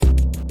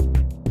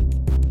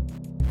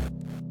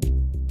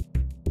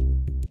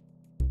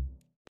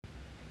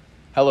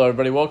Hello,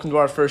 everybody. Welcome to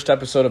our first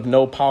episode of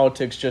No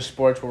Politics, Just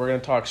Sports, where we're going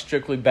to talk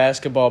strictly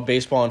basketball,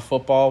 baseball, and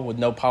football with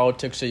no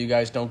politics so you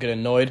guys don't get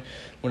annoyed.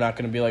 We're not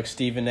going to be like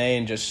Stephen A.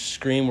 and just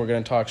scream. We're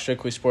going to talk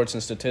strictly sports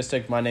and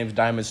statistics. My name's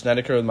Diamond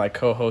Snedeker with my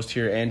co-host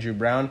here, Andrew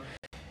Brown.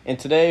 And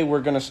today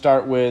we're going to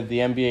start with the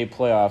NBA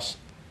playoffs.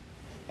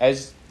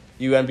 As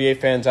you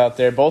NBA fans out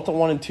there, both the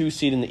 1 and 2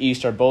 seed in the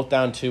East are both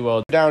down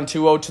 2-0. Down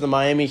 2-0 to the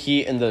Miami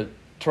Heat, and the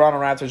Toronto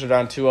Raptors are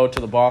down 2-0 to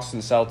the Boston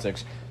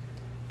Celtics.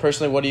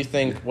 Personally, what do you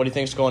think? What do you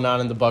think's going on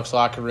in the Bucks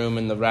locker room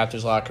and the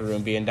Raptors locker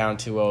room being down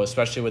 2-0,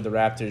 especially with the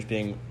Raptors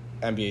being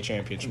NBA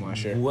champions from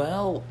last year?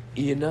 Well,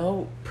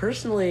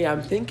 personally,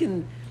 I'm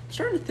starting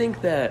to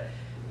think that,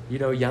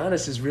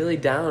 Giannis is really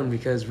down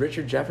because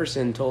Richard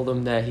Jefferson told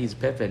him that he's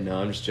Pippen. No,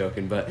 I'm just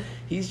joking, but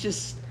he's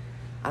just,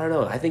 I don't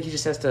know. I think he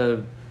just has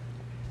to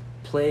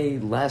play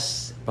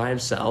less by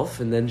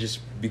himself and then just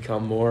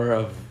become more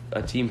of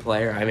a team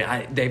player. I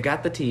mean, they've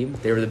got the team.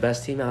 They were the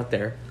best team out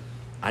there.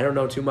 I don't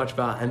know too much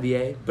about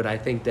NBA, but I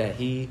think that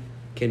he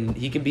can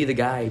be the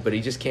guy, but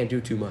he just can't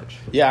do too much.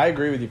 Yeah, I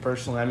agree with you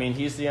personally. I mean,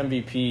 he's the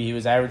MVP. He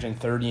was averaging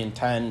 30 and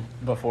 10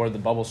 before the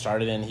bubble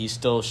started, and he's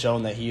still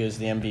shown that he is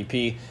the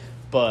MVP.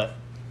 But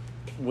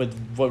with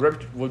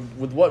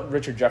what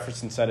Richard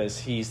Jefferson said is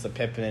he's the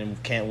Pippen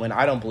and can't win,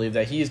 I don't believe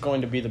that. He's going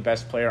to be the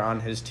best player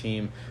on his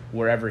team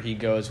wherever he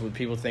goes, with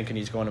people thinking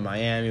he's going to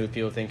Miami, with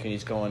people thinking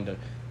he's going to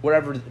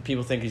wherever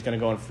people think he's going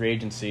to go in free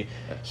agency.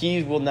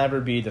 He will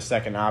never be the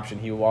second option.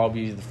 He will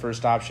always be the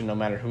first option no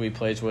matter who he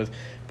plays with.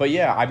 But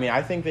yeah, I mean,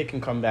 I think they can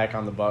come back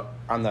on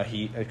the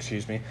Heat, I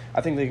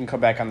think they can come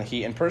back on the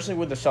Heat. And personally,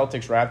 with the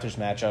Celtics-Raptors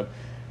matchup,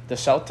 the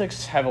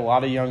Celtics have a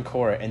lot of young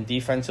core, and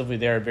defensively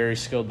they are very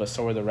skilled, but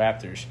so are the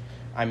Raptors.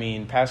 I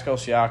mean, Pascal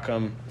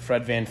Siakam,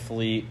 Fred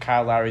VanVleet,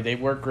 Kyle Lowry, they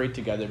work great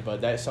together,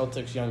 but that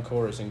Celtics young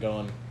core isn't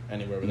going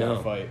anywhere without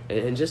a fight.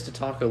 And just to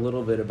talk a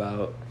little bit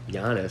about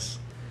Giannis,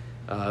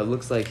 it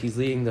looks like he's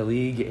leading the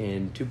league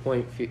in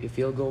two-point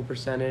field goal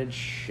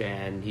percentage,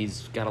 and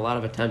he's got a lot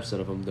of attempts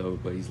out of them, though,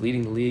 but he's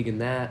leading the league in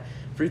that.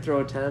 Free throw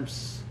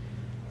attempts,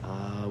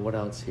 what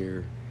else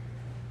here?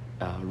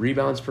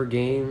 Rebounds per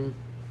game,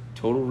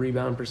 total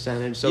rebound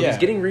percentage. So he's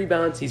getting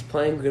rebounds, he's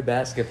playing good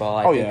basketball.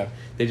 I think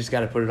they just got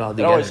to put it all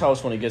together. It always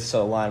helps when he gets to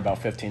the line about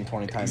 15,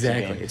 20 times a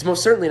game. It's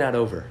most certainly not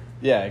over.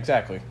 Yeah,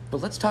 exactly.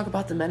 But let's talk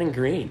about the men in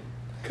green.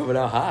 Coming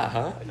out hot,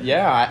 huh?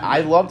 Yeah,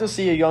 I love to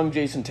see a young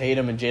Jason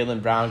Tatum and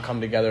Jaylen Brown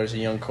come together as a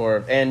young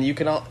core. And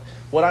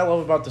what I love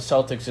about the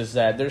Celtics is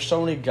that there's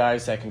so many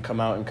guys that can come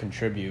out and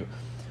contribute.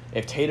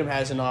 If Tatum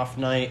has an off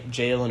night,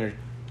 Jaylen or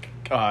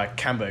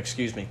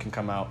Kemba, can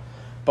come out.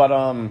 But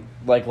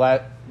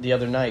the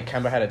other night,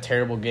 Kemba had a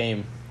terrible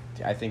game.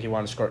 I think he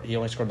only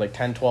scored like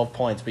 10, 12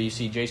 points. But you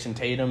see Jason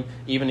Tatum,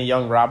 even a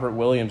young Robert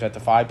Williams at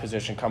the 5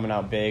 position coming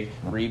out big,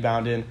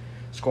 rebounding,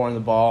 scoring the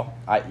ball.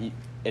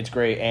 It's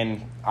great,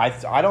 and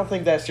I don't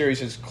think that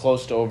series is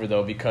close to over,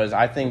 though, because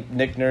I think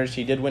Nick Nurse,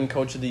 he did win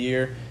Coach of the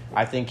Year.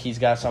 I think he's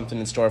got something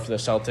in store for the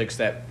Celtics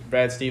that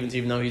Brad Stevens,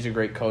 even though he's a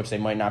great coach, they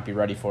might not be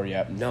ready for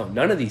yet. No,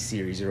 none of these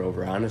series are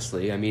over,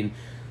 honestly. I mean,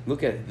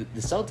 look at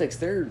the Celtics.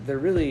 They're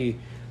really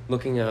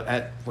looking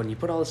at when you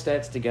put all the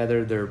stats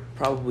together, they're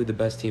probably the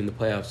best team in the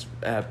playoffs.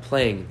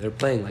 They're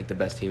playing like the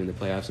best team in the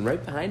playoffs, and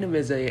right behind them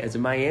is a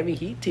Miami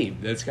Heat team.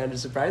 That's kind of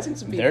surprising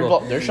some people.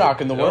 They're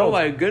shocking the world. Oh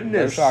my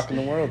goodness, they're shocking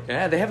the world.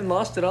 Yeah, they haven't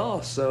lost at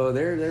all, so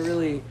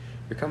they're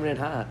coming in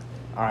hot.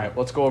 All right,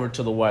 let's go over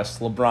to the West.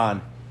 LeBron,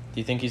 do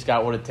you think he's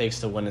got what it takes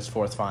to win his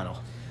 4th final?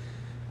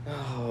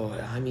 Oh,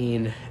 I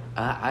mean,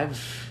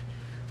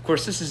 Of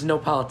course, this is No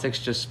Politics,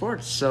 Just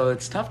Sports, so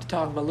it's tough to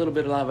talk a little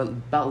bit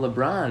about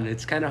LeBron.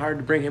 It's kind of hard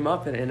to bring him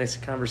up in a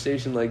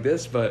conversation like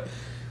this, but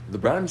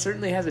LeBron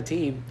certainly has a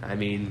team. I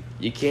mean,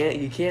 you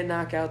can't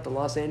knock out the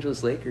Los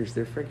Angeles Lakers.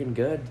 They're freaking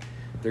good.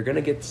 They're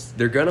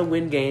gonna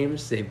win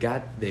games. They've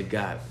got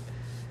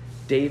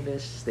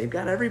Davis. They've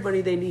got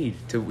everybody they need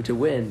to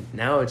win.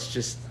 Now it's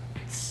just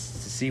to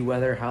see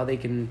how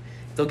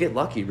they'll get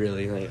lucky.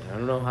 Really, I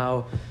don't know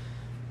how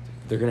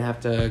they're gonna have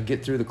to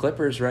get through the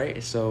Clippers,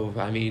 right? So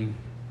I mean.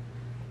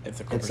 If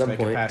the Clippers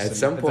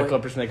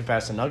make it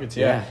past the Nuggets,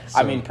 yeah. So.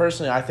 I mean,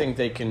 personally, I think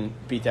they can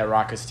beat that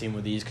Rockets team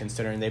with ease,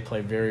 considering they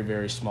play very,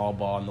 very small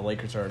ball, and the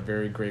Lakers are a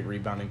very great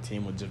rebounding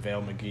team with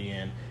JaVale McGee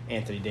and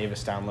Anthony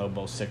Davis down low,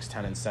 both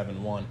 6'10" and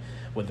 7'1",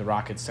 with the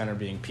Rockets center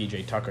being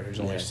P.J. Tucker, who's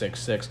only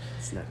 6'6".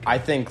 I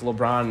think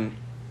LeBron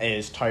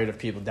is tired of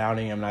people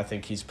doubting him, and I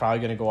think he's probably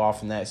going to go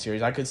off in that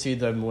series. I could see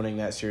them winning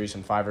that series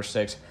in 5 or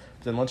 6.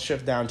 But then let's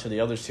shift down to the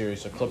other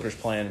series, the Clippers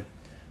playing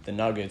the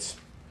Nuggets.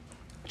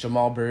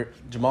 Jamal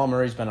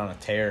Murray's been on a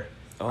tear.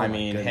 I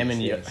mean, him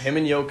and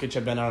Jokic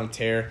have been on a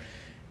tear,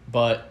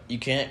 but you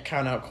can't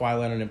count out Kawhi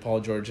Leonard and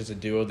Paul George as a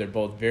duo. They're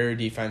both very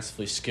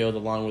defensively skilled,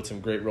 along with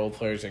some great role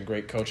players and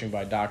great coaching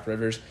by Doc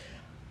Rivers.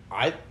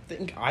 I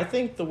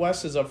think the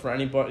West is up for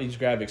anybody's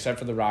grab except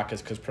for the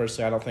Rockets, because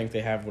personally I don't think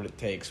they have what it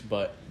takes.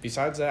 But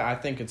besides that, I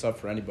think it's up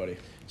for anybody.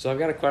 So I've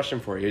got a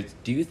question for you.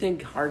 Do you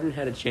think Harden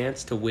had a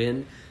chance to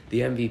win the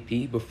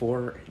MVP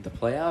before the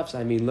playoffs?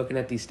 I mean, looking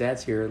at these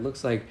stats here, it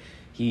looks like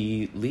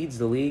he leads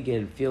the league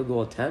in field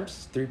goal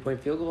attempts, 3-point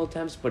field goal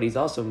attempts, but he's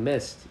also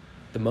missed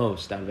the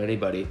most out of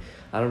anybody.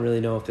 I don't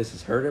really know if this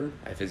has hurt him.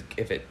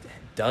 If it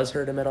does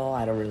hurt him at all,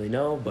 I don't really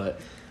know. But,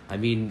 I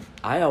mean,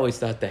 I always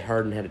thought that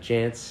Harden had a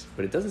chance,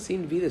 but it doesn't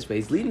seem to be this way.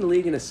 He's leading the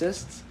league in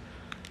assists,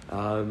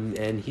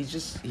 and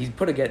he's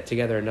put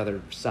together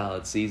another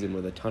solid season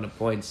with a ton of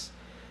points.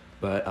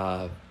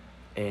 But,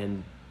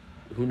 and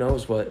who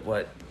knows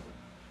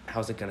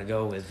how's it going to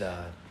go with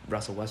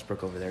Russell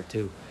Westbrook over there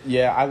too.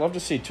 Yeah, I love to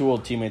see two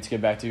old teammates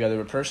get back together,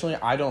 but personally,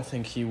 I don't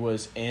think he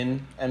was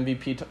in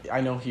MVP.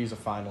 I know he was a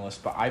finalist,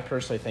 but I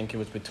personally think it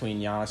was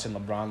between Giannis and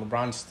LeBron.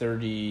 LeBron's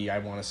 30, I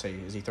want to say,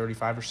 is he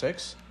 35 or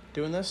 6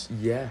 doing this?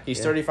 Yeah.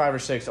 He's 35 or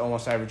 6,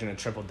 almost averaging a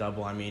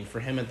triple-double. I mean,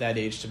 for him at that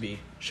age to be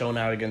shown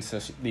out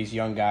against these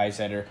young guys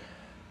that are,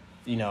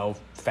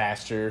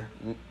 faster,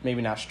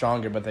 maybe not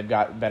stronger, but they've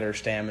got better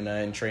stamina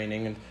and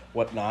training and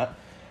whatnot.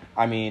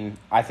 I mean,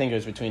 I think it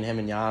was between him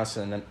and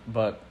Giannis,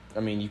 but I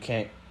mean, you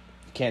can't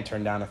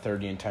turn down a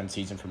 30-10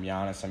 season from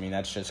Giannis. I mean,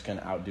 that's just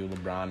gonna outdo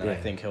LeBron, and I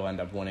think he'll end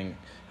up winning.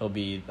 He'll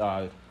be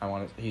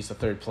he's the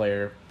third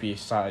player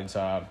besides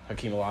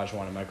Hakeem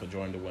Olajuwon and Michael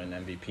Jordan to win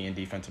MVP and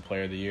Defensive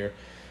Player of the Year.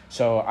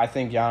 So I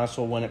think Giannis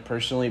will win it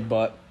personally,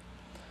 but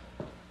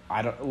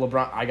I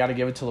got to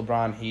give it to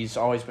LeBron.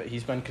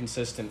 He's been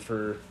consistent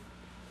for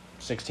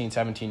 16,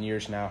 17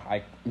 years now.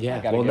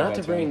 Not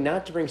to bring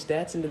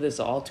stats into this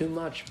all too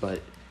much,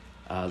 but.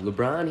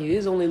 LeBron, he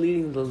is only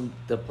leading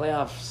the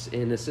playoffs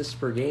in assists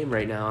per game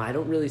right now. I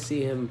don't really see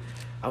him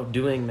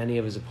outdoing many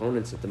of his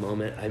opponents at the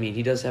moment. I mean,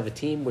 he does have a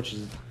team,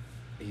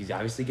 he's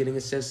obviously getting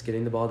assists,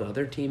 getting the ball to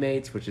other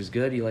teammates, which is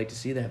good. You like to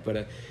see that,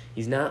 but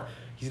he's not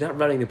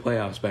running the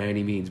playoffs by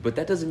any means. But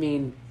that doesn't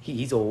mean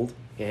he's old,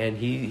 and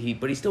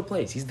but he still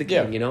plays. He's the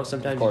king,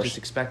 Sometimes you just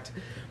expect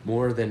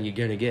more than you're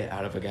gonna get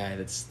out of a guy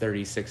that's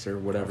 36 or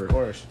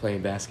whatever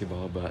playing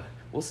basketball. But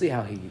we'll see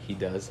how he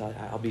does.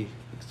 I'll be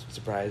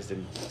surprised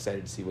and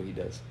excited to see what he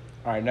does.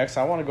 All right, next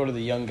I want to go to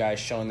the young guys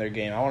showing their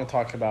game. I want to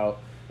talk about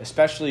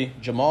especially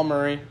Jamal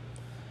Murray.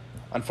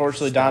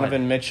 Unfortunately,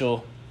 Donovan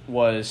Mitchell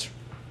was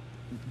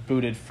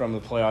booted from the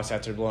playoffs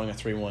after blowing a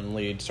 3-1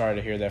 lead. Sorry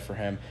to hear that for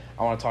him.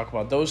 I want to talk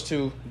about those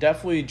two.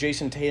 Definitely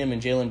Jason Tatum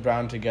and Jaylen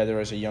Brown together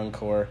as a young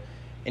core.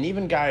 And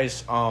even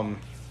guys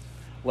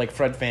like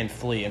Fred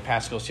VanVleet and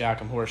Pascal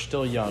Siakam, who are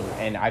still young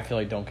and I feel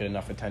like don't get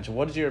enough attention.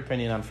 What is your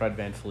opinion on Fred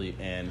VanVleet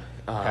and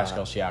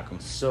Pascal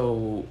Siakam?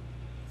 So,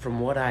 from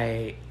what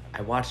I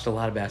watched a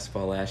lot of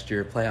basketball last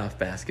year, playoff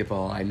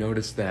basketball, I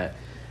noticed that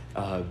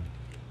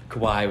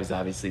Kawhi was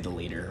obviously the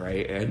leader,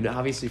 right? And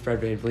obviously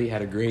Fred VanVleet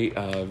had a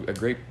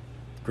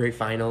great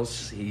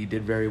finals. He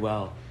did very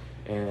well.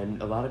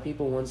 And a lot of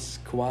people, once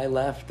Kawhi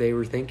left, they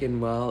were thinking,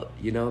 well,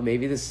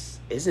 maybe this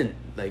isn't,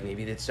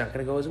 maybe it's not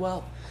going to go as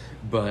well.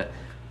 But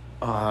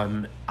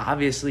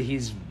obviously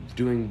he's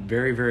doing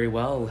very, very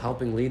well,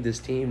 helping lead this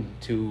team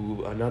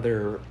to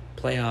another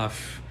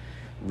playoff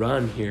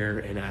run here.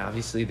 And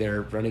obviously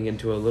they're running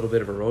into a little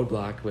bit of a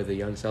roadblock with a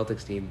young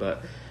Celtics team.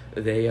 But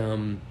they,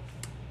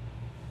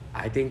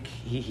 I think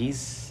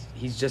he's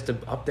just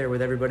up there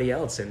with everybody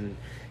else and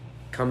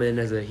come in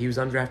he was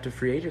undrafted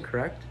free agent,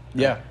 correct?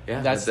 Yeah.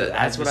 That's what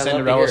I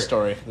Cinderella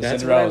story.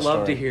 That's what I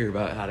love to hear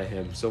out of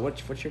him. So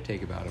what's your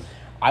take about him?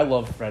 I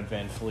love Fred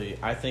VanVleet.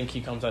 I think he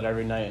comes out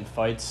every night and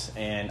fights,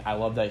 and I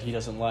love that he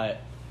doesn't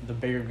let the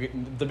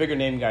bigger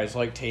name guys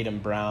like Tatum,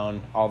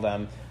 Brown, all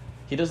them.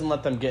 He doesn't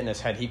let them get in his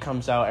head. He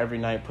comes out every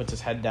night, puts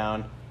his head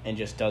down, and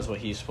just does what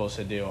he's supposed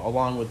to do.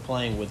 Along with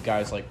playing with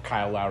guys like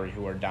Kyle Lowry,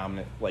 who are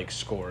dominant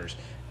scorers,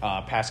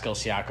 Pascal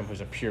Siakam,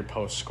 who's a pure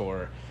post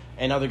scorer,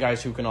 and other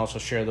guys who can also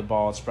share the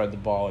ball, spread the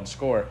ball, and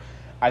score.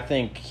 I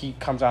think he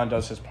comes out and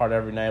does his part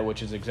every night,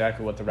 which is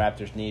exactly what the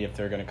Raptors need if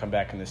they're going to come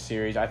back in this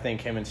series. I think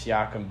him and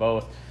Siakam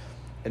both,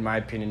 in my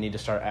opinion, need to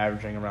start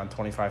averaging around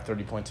 25,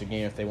 30 points a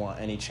game if they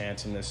want any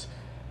chance in this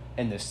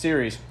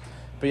series.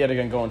 But yet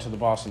again, going to the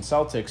Boston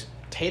Celtics,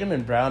 Tatum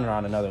and Brown are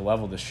on another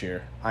level this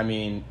year. I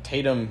mean,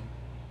 Tatum,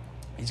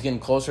 he's getting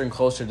closer and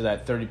closer to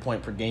that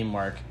 30-point-per-game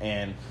mark,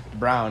 and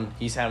Brown,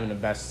 he's having the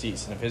best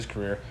season of his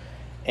career.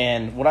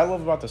 And what I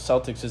love about the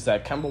Celtics is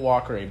that Kemba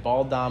Walker, a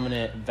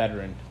ball-dominant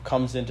veteran,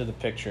 comes into the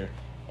picture,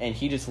 and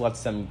he just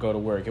lets them go to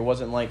work. It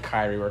wasn't like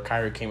Kyrie, where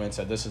Kyrie came in and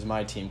said, this is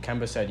my team.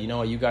 Kemba said, you know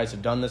what, you guys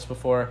have done this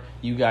before.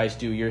 You guys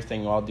do your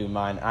thing, I'll do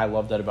mine. I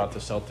love that about the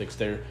Celtics.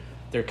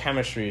 Their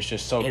chemistry is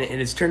just so... And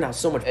it's turned out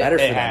so much better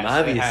for them,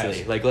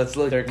 obviously. Let's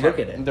look at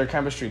it. Their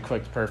chemistry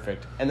clicked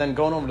perfect. And then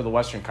going over to the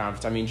Western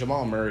Conference, I mean,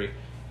 Jamal Murray,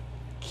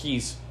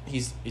 he's a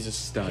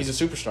stud.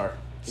 He's a superstar.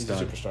 He's a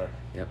superstar.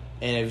 Yep.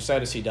 And it was sad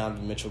to see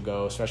Donovan Mitchell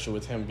go, especially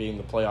with him being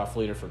the playoff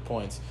leader for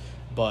points.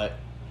 But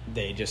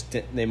they just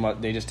didn't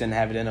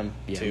have it in them.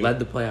 Yeah, led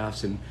the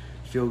playoffs in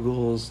field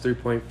goals,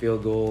 3-point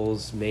field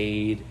goals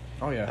made.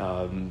 Oh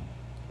yeah.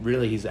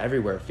 Really, he's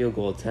everywhere. Field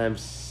goal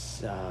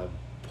attempts,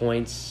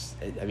 points.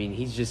 I mean,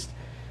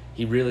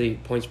 he really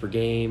points per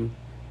game.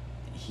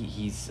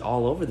 He's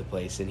all over the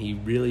place, and he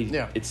really.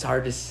 Yeah. It's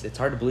hard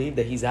to believe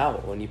that he's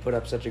out when you put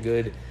up such a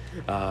good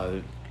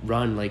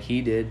run like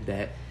he did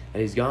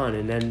and he's gone.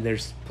 And then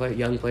there's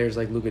young players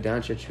like Luka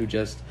Doncic who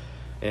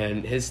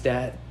and his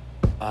stat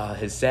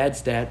his sad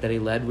stat that he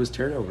led was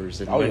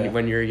turnovers. And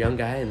when you're a young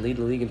guy and lead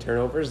the league in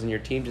turnovers and your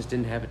team just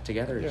didn't have it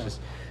together,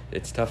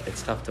 it's tough.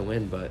 It's tough to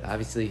win. But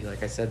obviously,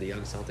 like I said, the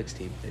young Celtics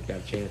team, they've got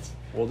a chance.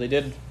 Well, they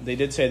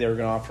did say they were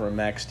going to offer a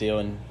max deal,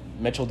 and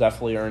Mitchell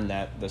definitely earned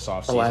that this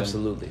offseason. Oh,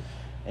 absolutely.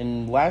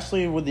 And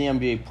lastly, with the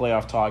NBA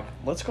playoff talk,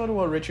 let's go to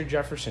what Richard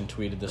Jefferson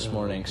tweeted this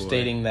morning,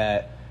 stating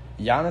that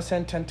Giannis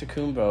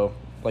Antetokounmpo,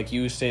 like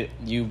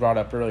you brought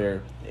up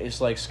earlier, is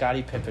like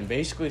Scottie Pippen,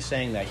 basically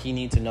saying that he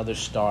needs another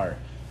star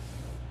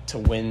to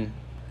win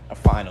a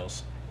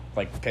finals,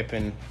 like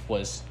Pippen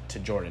was to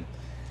Jordan.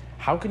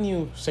 How can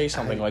you say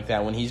something like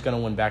that when he's going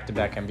to win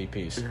back-to-back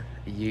MVPs?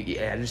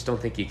 I just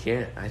don't think you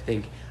can. I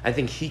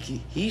think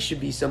he should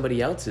be somebody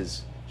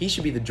else's. He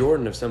should be the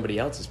Jordan of somebody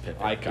else's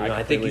Pippen.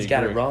 I think he's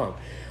got it wrong.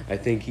 I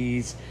think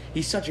he's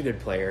such a good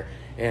player,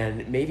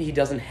 and maybe he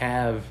doesn't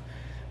have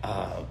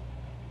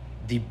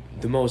the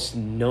most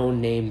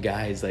known name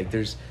guys. Like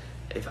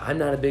if I'm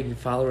not a big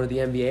follower of the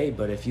NBA,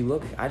 but if you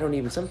look,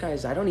 some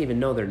guys I don't even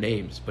know their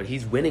names, but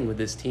he's winning with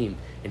this team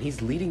and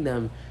he's leading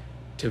them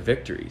to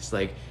victories.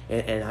 Like,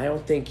 and I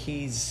don't think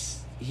he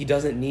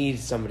doesn't need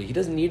somebody. He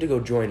doesn't need to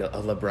go join a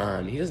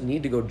LeBron. He doesn't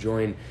need to go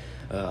join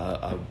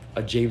a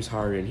James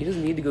Harden. He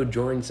doesn't need to go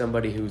join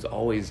somebody who's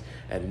always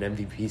at an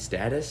MVP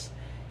status.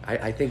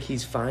 I think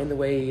he's fine the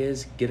way he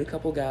is. Get a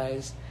couple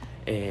guys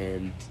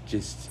and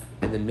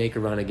then make a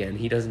run again.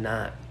 He does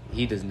not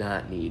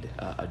need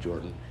a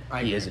Jordan.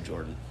 He is a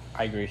Jordan.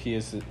 I agree. He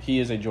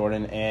is a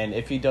Jordan, and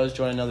if he does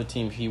join another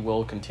team, he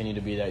will continue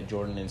to be that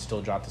Jordan and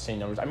still drop the same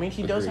numbers. I mean,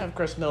 he does have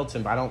Chris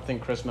Middleton, but I don't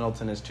think Chris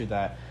Middleton is to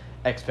that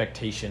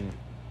expectation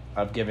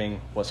of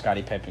giving what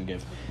Scottie Pippen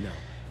gives. No.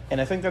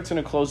 And I think that's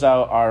going to close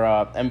out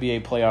our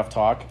NBA playoff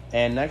talk.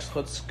 And next,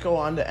 let's go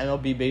on to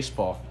MLB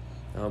baseball.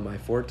 My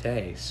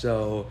forte.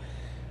 So,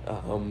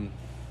 we're going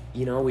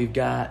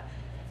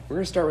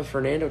to start with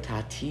Fernando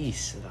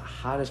Tatis, the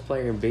hottest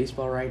player in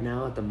baseball right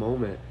now at the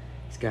moment.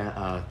 He's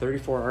got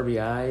 34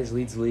 RBIs,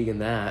 leads the league in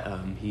that.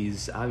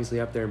 He's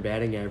obviously up there in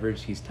batting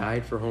average. He's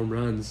tied for home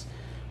runs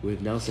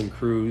with Nelson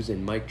Cruz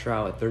and Mike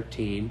Trout at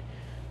 13.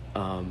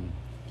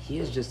 He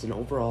is just an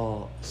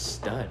overall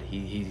stud.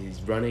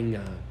 He's running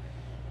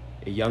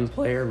a young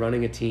player,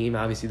 running a team.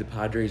 Obviously, the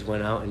Padres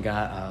went out and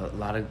got a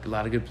lot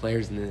of good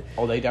players in the.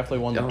 Oh, they definitely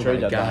won the trade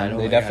deadline.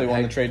 They definitely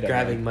won the trade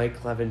deadline. Grabbing Mike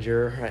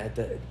Clevenger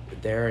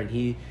there, and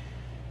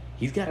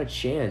he's got a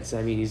chance.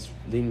 I mean, he's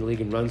leading the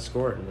league in runs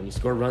scored, and when you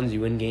score runs,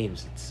 you win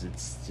games.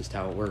 It's just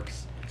how it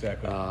works.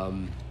 Exactly.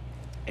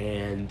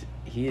 And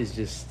he is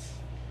just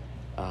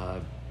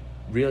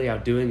really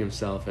outdoing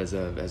himself as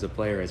a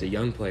player, as a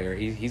young player.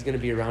 He's going to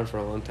be around for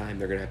a long time.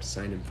 They're going to have to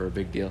sign him for a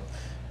big deal.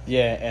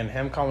 Yeah, and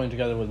him coming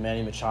together with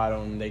Manny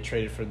Machado, and they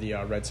traded for the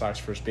Red Sox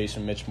first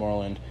baseman Mitch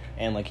Moreland,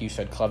 and like you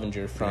said,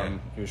 Clevenger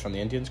he was from the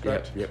Indians,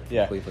 correct? Yep.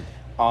 Yeah. Cleveland.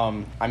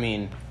 I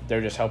mean,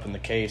 they're just helping the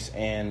case,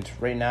 and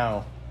right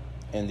now,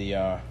 in the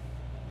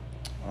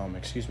in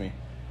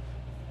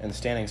the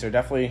standings, they're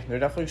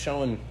definitely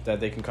showing that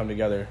they can come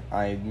together.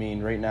 I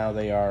mean, right now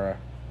they are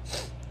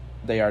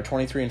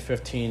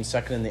 23-15,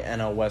 second in the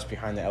NL West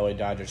behind the LA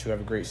Dodgers, who have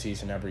a great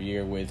season every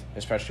year,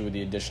 especially with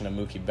the addition of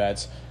Mookie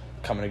Betts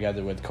coming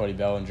together with Cody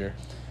Bellinger.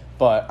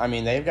 But I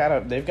mean, they've got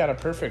a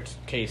perfect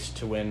case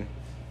to win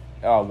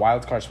a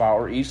wild card spot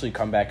or easily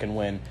come back and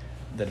win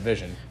the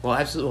division. Well,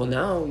 absolutely.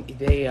 Well, now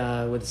they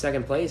with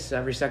second place,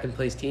 every second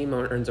place team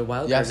earns a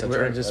wild card,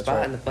 earns a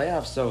spot in the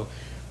playoffs. So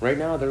right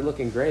now they're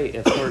looking great.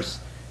 Of course,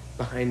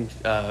 behind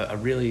a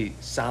really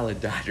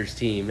solid Dodgers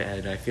team,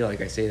 and I feel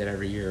like I say that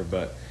every year,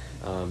 but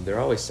they're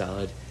always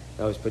solid.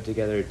 They always put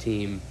together a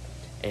team.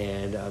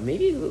 And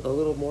maybe a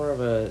little more of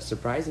a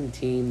surprising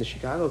team, the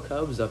Chicago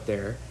Cubs up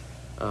there,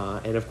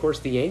 and of course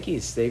the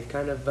Yankees. They've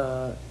kind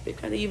of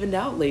evened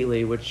out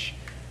lately, which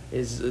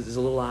is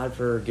a little odd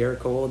for Garrett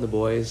Cole and the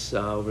boys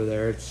over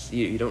there. It's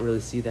you don't really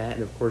see that,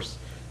 and of course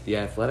the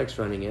Athletics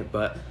running it.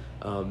 But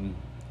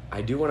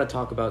I do want to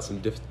talk about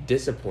some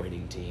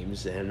disappointing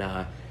teams, and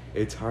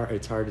it's hard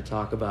to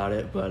talk about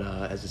it. But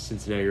as a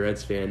Cincinnati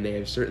Reds fan, they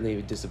have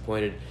certainly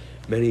disappointed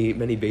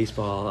many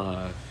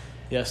baseball.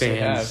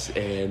 Fans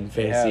and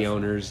fantasy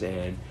owners,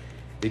 and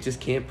they just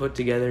can't put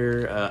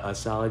together a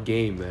solid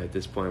game at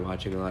this point.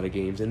 Watching a lot of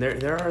games, and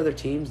there are other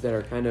teams that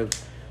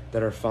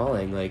are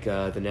falling, like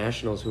the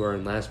Nationals, who are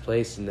in last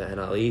place in the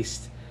NL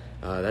East.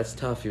 That's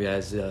tough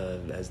as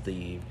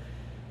the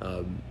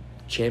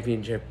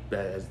championship,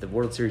 as the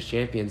World Series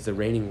champions, the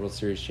reigning World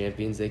Series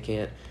champions. They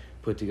can't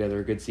put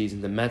together a good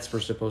season. The Mets were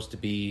supposed to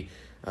be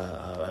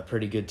a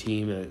pretty good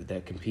team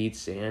that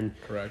competes, and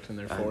correct, and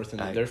they're fourth,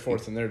 they're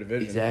fourth in their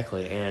division.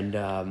 Exactly, and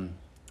the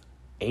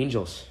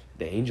Angels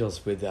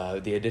with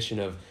the addition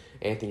of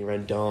Anthony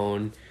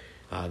Rendon,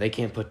 they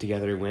can't put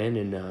together a win,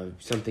 and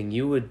something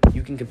you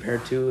can compare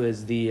to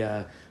is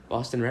the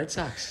Boston Red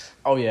Sox.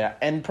 Oh yeah,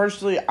 and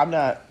personally, I'm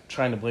not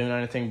trying to blame it on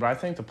anything, but I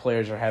think the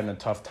players are having a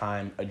tough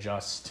time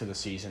adjust to the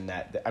season.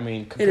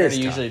 Compared to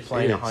usually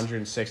playing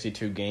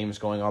 162 games,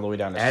 going all the way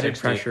down to 60.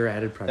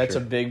 Added pressure. That's a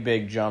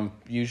big jump.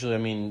 Usually, I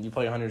mean, you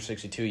play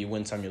 162, you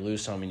win some, you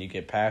lose some, and you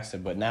get past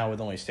it. But now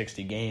with only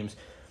 60 games,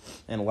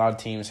 and a lot of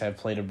teams have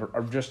played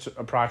just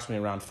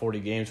approximately around 40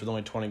 games with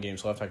only 20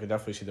 games left. I could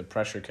definitely see the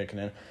pressure kicking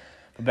in.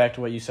 But back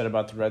to what you said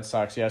about the Red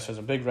Sox, yes, as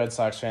a big Red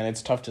Sox fan,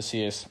 it's tough to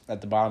see us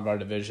at the bottom of our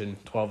division,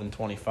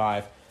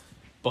 12-25.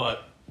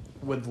 But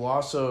with the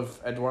loss of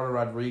Eduardo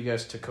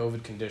Rodriguez to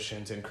COVID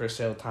conditions and Chris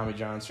Sale, Tommy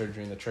John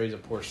surgery, and the trades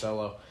of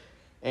Porcello,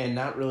 and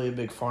not really a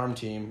big farm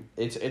team,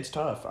 it's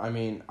tough. I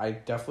mean,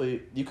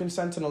 you can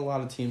sense in a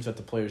lot of teams that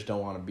the players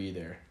don't want to be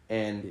there.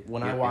 And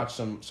when I watch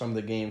some of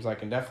the games, I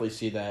can definitely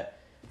see that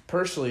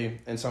personally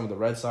in some of the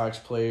Red Sox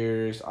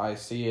players. I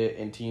see it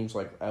in teams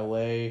like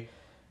LA.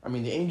 I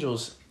mean, the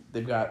Angels,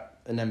 they've got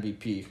an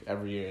MVP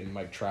every year in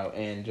Mike Trout,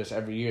 and just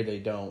every year they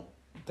don't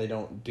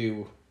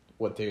do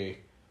what they,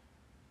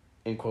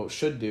 in quotes,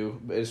 should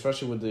do. But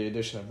especially with the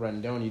addition of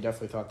Rendon, you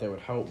definitely thought that would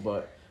help.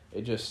 But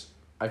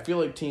I feel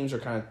like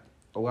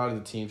a lot of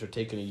the teams are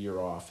taking a year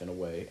off in a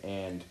way,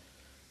 and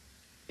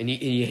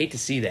you hate to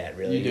see that,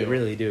 really. You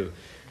really do.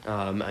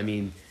 I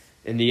mean,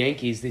 and the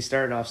Yankees, they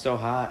started off so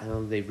hot,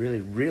 and they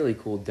really, really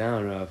cooled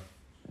down.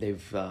 They're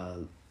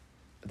 4-6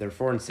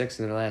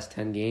 in their last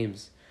 10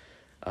 games.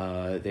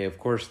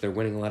 They're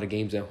winning a lot of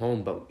games at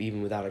home, but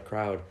even without a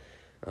crowd,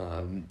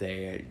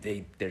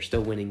 they're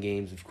still winning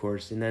games, of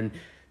course. And then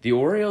the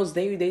Orioles,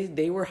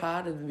 they were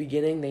hot at the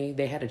beginning.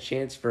 They had a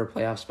chance for a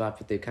playoff spot,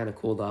 but they kind of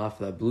cooled off.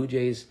 The Blue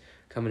Jays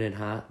coming in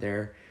hot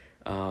there.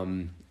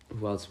 Who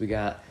else we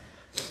got?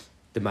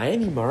 The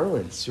Miami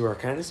Marlins, who are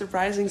kind of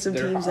surprising some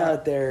teams hot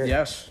out there.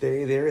 Yes,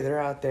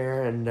 they're out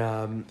there,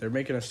 and they're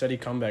making a steady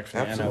comeback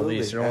from the NL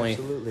East. They're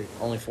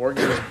only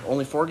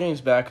 4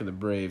 games back of the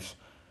Braves,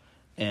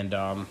 and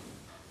I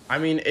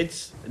mean,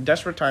 it's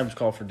desperate times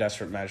call for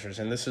desperate measures,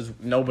 and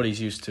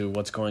nobody's used to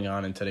what's going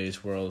on in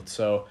today's world.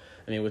 So,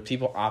 I mean, with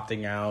people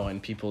opting out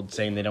and people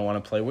saying they don't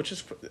want to play, which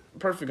is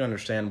perfectly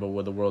understandable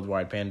with a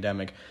worldwide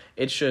pandemic,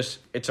 it's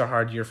a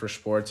hard year for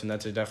sports, and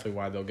that's definitely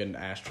why they'll get an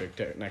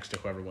asterisk next to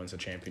whoever wins the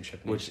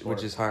championship.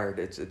 Which is hard.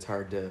 It's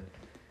hard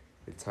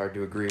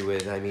to agree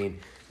with. I mean,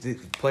 the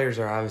players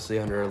are obviously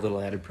under a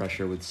little added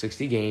pressure with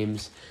 60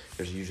 games.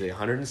 There's usually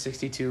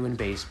 162 in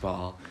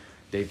baseball.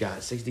 They've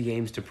got 60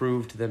 games to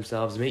prove to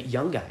themselves.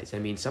 Young guys. I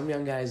mean, some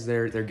young guys,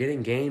 they're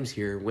getting games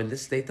here. When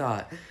they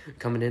thought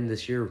coming in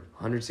this year,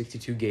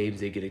 162 games,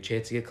 they get a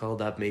chance to get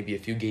called up, maybe a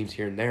few games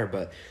here and there,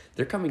 but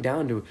they're coming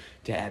down to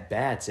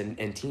at-bats.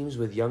 And teams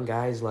with young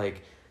guys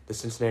like the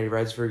Cincinnati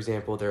Reds, for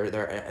example,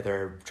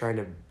 they're trying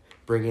to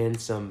bring in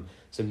some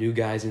new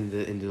guys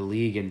into the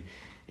league, and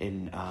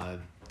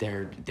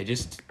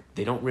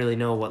they don't really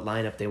know what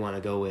lineup they want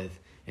to go with.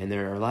 And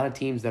there are a lot of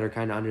teams that are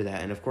kind of under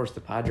that. And, of course,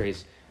 the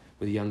Padres,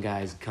 with young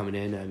guys coming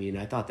in. I mean,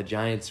 I thought the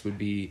Giants would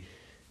be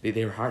 –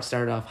 they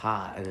started off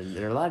hot. And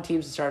there are a lot of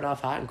teams that started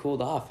off hot and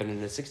cooled off. And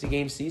in a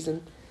 60-game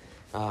season,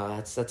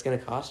 that's going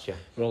to cost you.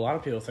 Well, a lot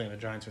of people think the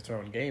Giants are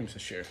throwing games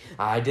this year.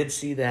 I did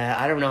see that.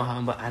 I don't know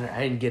how much – I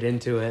didn't get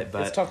into it,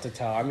 but – it's tough to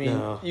tell. I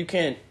mean, you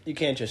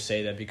can't just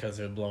say that because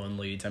they're blowing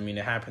leads. I mean,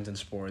 it happens in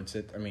sports.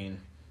 It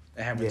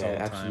happens all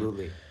the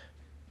time.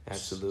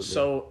 Absolutely.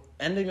 So,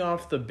 ending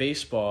off the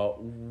baseball,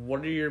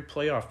 what are your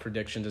playoff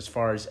predictions as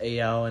far as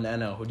AL and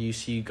NL? Who do you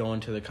see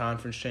going to the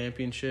conference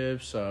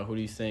championships? Who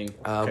do you think?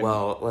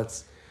 Well,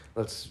 let's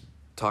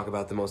talk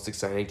about the most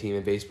exciting team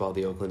in baseball,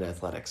 the Oakland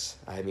Athletics.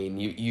 I mean,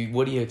 you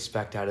what do you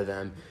expect out of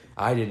them?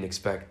 I didn't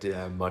expect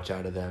much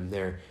out of them.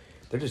 They're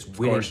just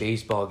winning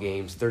baseball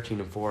games,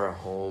 13-4 at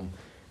home.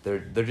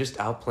 They're just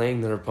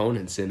outplaying their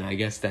opponents, and I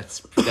guess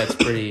that's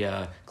pretty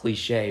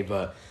cliche,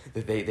 but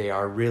they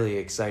are really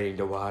exciting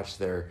to watch.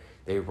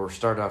 They were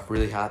started off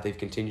really hot. They've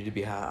continued to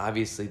be hot.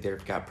 Obviously,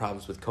 they've got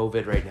problems with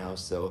COVID right now,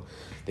 so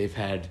they've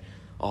had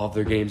all of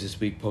their games this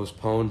week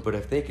postponed. But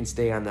if they can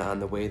stay on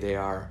the way they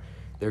are,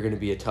 they're going to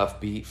be a tough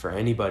beat for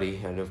anybody.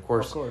 And of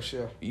course,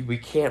 yeah. We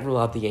can't rule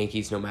out the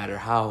Yankees no matter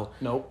how.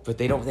 Nope. But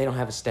they don't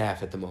have a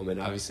staff at the moment.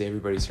 Obviously,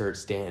 everybody's hurt.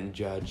 Stanton,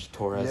 Judge,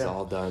 Torres,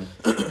 all done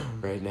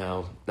right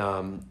now.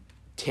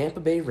 Tampa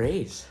Bay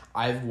Rays.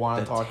 I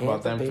want to talk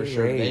about them for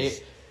sure.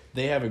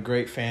 They have a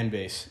great fan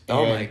base.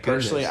 Oh my goodness.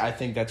 Personally, I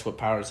think that's what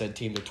powers that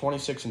team. They're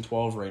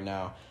 26-12 right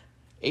now,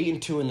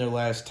 8-2 in their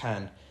last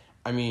 10.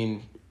 I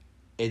mean,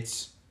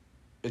 it's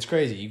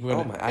crazy. If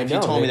you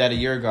told me that a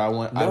year ago, I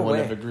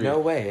wouldn't have agreed. No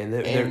way.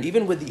 And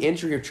even with the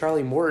injury of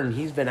Charlie Morton,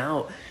 he's been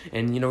out.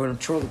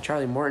 And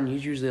Charlie Morton,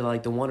 he's usually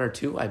like the 1 or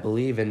 2, I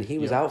believe, and he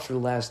was out for the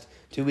last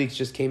 2 weeks.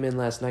 Just came in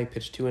last night,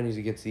 pitched 2 innings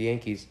against the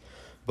Yankees,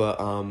 but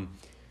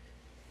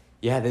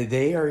yeah,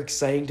 they are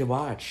exciting to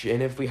watch.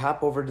 And if we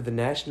hop over to the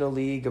National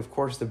League, of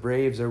course, the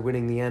Braves are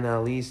winning the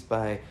NL East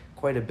by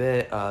quite a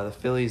bit. The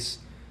Phillies,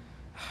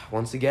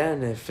 once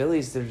again, they're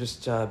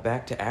just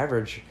back to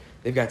average.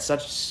 They've got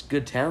such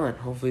good talent.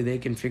 Hopefully they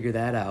can figure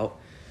that out.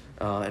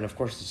 And, of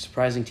course, the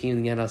surprising team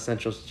in the NL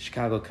Central is the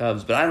Chicago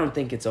Cubs. But I don't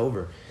think it's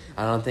over.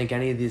 I don't think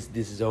any of this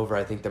is over.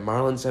 I think the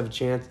Marlins have a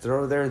chance. They're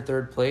over there in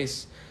third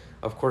place.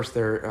 Of course,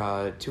 they're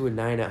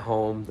 2-9 at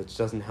home, which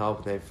doesn't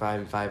help. They have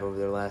 5-5 over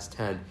their last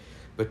 10.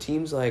 But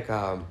teams like,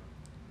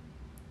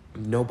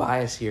 no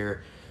bias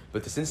here,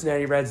 But the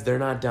Cincinnati Reds, they're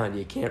not done.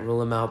 You can't rule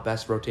them out.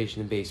 Best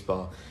rotation in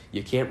baseball.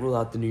 You can't rule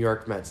out the New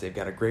York Mets. They've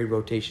got a great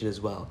rotation as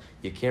well.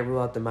 You can't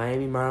rule out the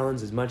Miami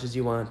Marlins as much as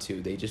you want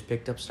to. They just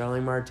picked up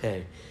Starling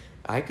Marte.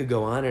 I could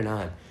go on and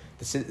on.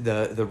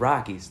 The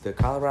Rockies, the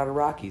Colorado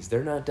Rockies,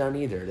 they're not done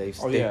either. They've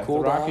cooled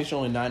the Rockies off. are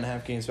only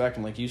 9.5 games back,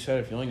 and like you said,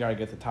 if you only got to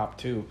get the top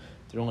 2,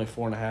 they're only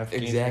 4.5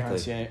 games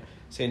behind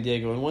San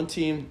Diego. And one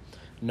team,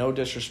 no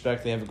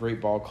disrespect, they have a great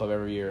ball club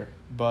every year,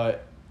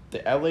 but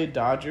the LA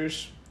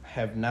Dodgers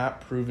have not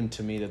proven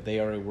to me that they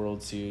are a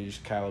World Series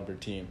caliber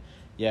team.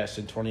 Yes,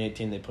 in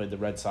 2018 they played the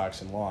Red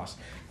Sox and lost,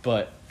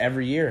 but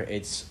every year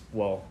it's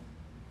the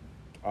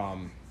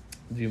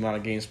amount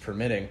of games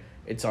permitting.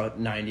 It's a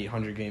 90,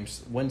 100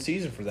 games win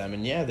season for them.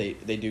 And, yeah, they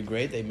do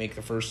great. They make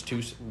the first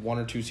 1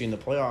 or 2 seed in the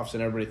playoffs,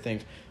 and everybody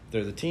thinks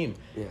they're the team.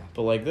 Yeah.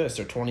 But like this,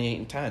 they're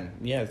 28-10.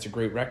 Yeah, it's a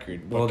great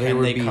record. But can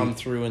they come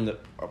through in the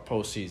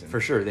postseason? For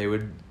sure. They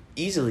would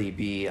easily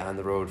be on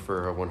the road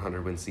for a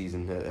 100-win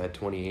season at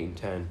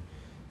 28-10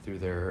 through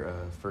their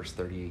first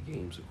 38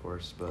 games, of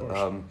course.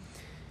 But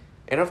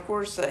and, of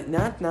course,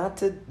 not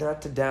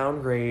to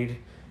downgrade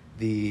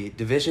the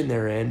division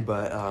they're in,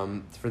 but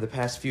for the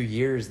past few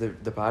years,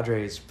 the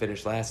Padres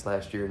finished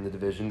last year in the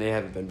division. They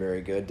haven't been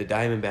very good. The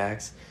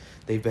Diamondbacks,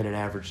 they've been an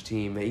average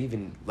team,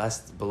 even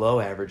less below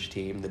average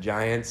team. The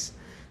Giants,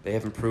 they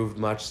haven't proved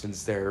much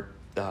since their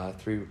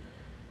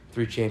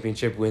three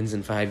championship wins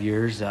in 5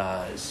 years.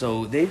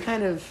 So they've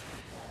had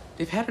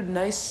a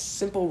nice,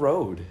 simple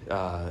road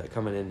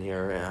coming in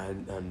here,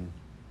 and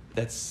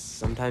that's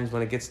sometimes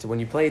when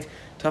you play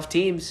tough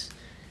teams,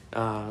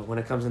 when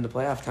it comes into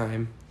playoff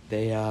time.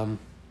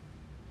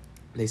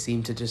 They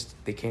seem to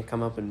they can't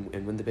come up and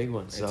win the big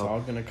ones. So it's all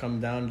going to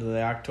come down to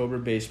the October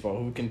baseball.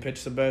 Who can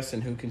pitch the best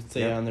and who can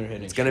stay on their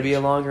hitting. It's going to be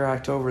a longer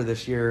October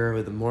this year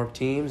with more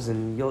teams,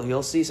 and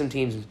you'll see some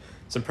teams,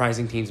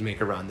 surprising teams make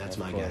a run. That's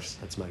my guess.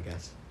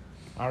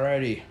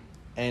 Alrighty.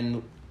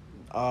 And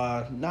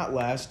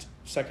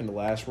second to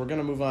last, we're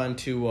going to move on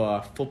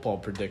to football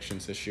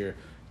predictions this year.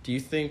 Do you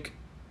think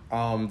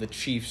the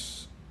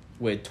Chiefs,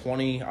 with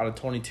 20 out of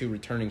 22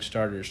 returning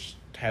starters,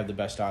 have the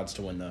best odds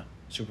to win the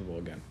Super Bowl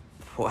again?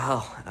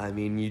 Well, I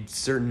mean, you'd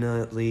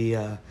certainly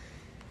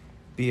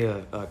be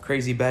a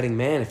crazy betting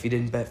man if you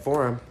didn't bet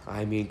for them.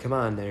 I mean, come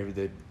on,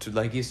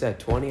 like you said,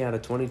 20 out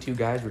of 22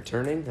 guys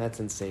returning. That's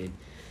insane.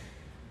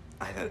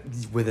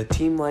 With a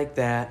team like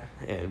that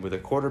and with a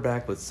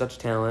quarterback with such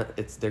talent,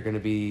 they're going to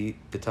be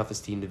the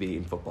toughest team to beat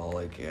in football.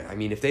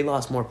 If they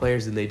lost more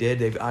players than they did,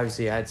 they've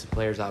obviously had some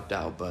players opt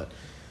out, but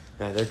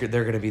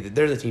they're going to be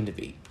they're the team to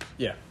beat.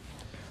 Yeah.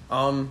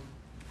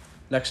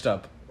 Next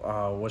up,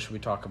 what should we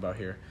talk about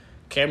here?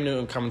 Cam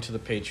Newton coming to the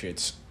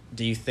Patriots.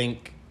 Do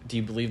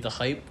you believe the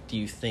hype? Do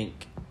you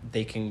think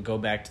they can go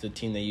back to the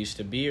team they used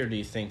to be, or do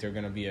you think they're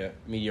going to be a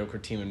mediocre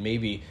team and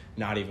maybe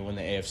not even win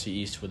the AFC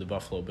East with the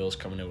Buffalo Bills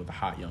coming in with a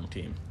hot young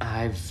team?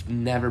 I've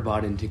never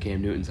bought into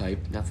Cam Newton's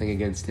hype. Nothing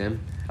against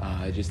him.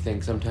 I just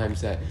think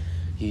sometimes that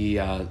he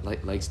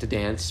likes to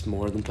dance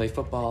more than play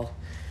football.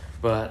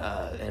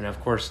 But and of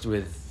course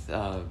with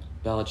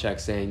Belichick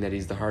saying that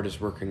he's the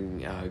hardest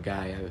working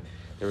guy.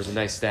 There was a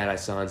nice stat I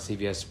saw on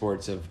CBS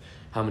Sports of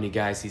how many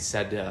guys he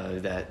said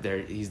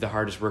that he's the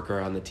hardest worker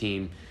on the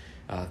team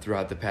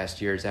throughout the past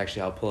years.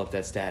 Actually, I'll pull up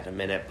that stat in a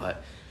minute,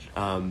 but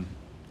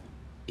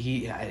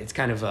it's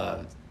kind of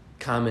a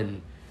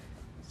common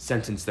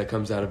sentence that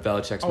comes out of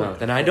Belichick's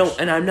mouth.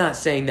 And I'm not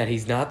saying that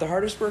he's not the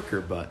hardest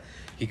worker, but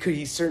he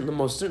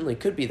most certainly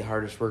could be the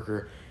hardest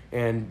worker,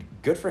 and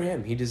good for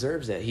him. He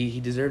deserves it. He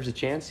deserves a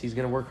chance. He's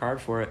going to work hard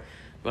for it.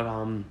 But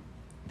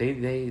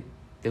they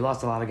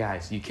lost a lot of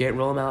guys. You can't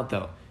rule them out,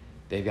 though.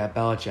 They've got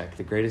Belichick,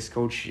 the greatest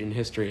coach in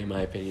history, in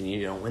my opinion.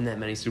 You don't win that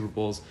many Super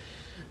Bowls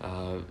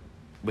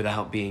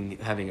without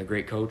having a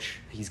great coach.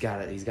 He's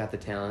got the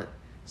talent,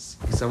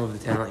 some of the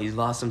talent. He's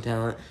lost some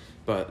talent,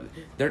 but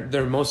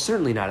they're most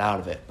certainly not out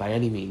of it by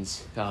any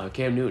means.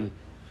 Cam Newton,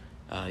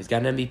 he's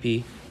got an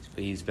MVP.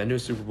 He's been to a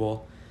Super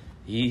Bowl.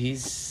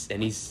 He's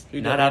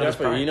not out of his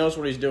prime. He knows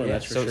what he's doing. Yeah,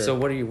 that's for sure.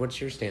 So what's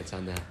your stance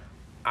on that?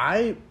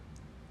 I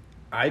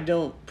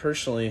don't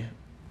personally.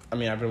 I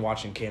mean, I've been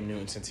watching Cam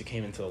Newton since he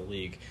came into the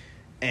league,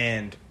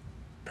 and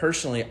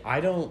personally, I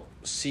don't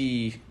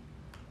see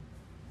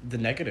the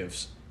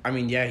negatives. I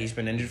mean, yeah, he's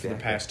been injured for the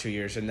past 2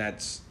 years,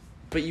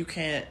 but you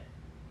can't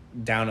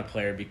down a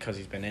player because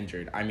he's been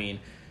injured. I mean,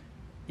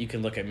 you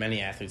can look at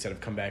many athletes that have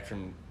come back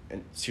from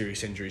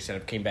serious injuries that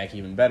have came back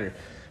even better.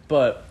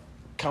 But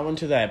coming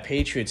to that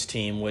Patriots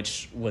team,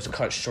 which was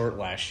cut short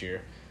last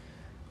year,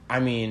 I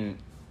mean,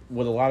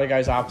 with a lot of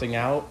guys opting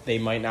out, they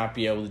might not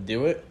be able to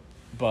do it.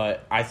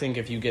 But I think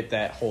if you get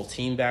that whole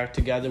team back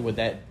together with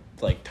that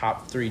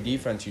top 3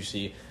 defense you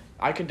see,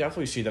 I could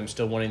definitely see them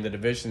still winning the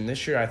division.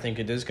 This year I think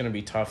it is going to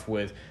be tough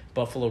with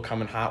Buffalo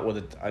coming hot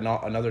with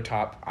another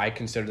top. I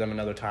consider them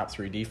another top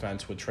 3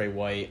 defense with Trey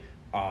White,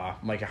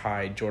 Micah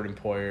Hyde, Jordan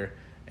Poyer,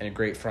 and a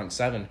great front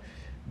 7.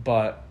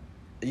 But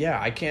yeah,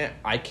 I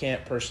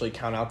can't personally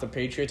count out the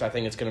Patriots. I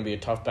think it's going to be a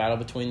tough battle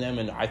between them,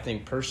 and I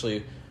think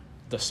personally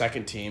the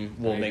second team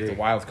will make the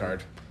wild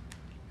card.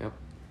 Yep.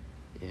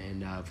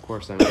 And of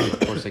course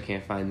I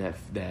can't find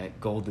that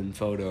golden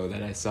photo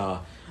that I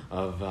saw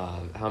of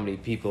how many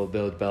people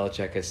Bill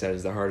Belichick has said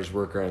is the hardest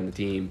worker on the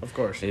team. Of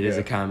course, it is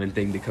a common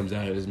thing that comes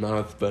out of his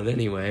mouth. But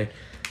anyway,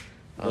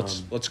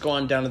 let's go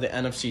on down to the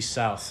NFC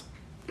South.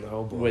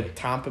 Oh boy. With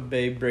Tampa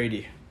Bay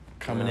Brady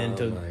coming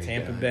into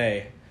Tampa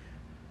Bay.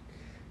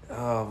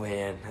 Oh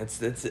man,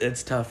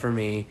 it's tough for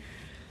me.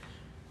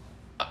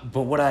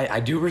 But what I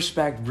do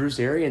respect Bruce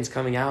Arians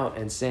coming out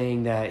and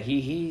saying that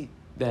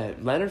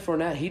that Leonard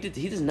Fournette he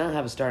does not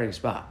have a starting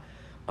spot.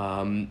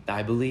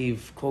 I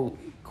believe quote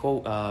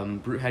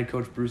head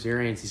coach Bruce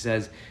Arians, he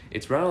says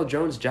it's Ronald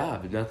Jones'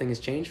 job. Nothing has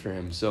changed for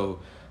him. So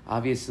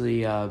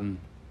obviously, and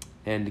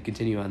to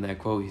continue on that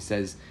quote, he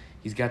says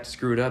he's got to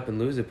screw it up and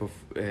lose it,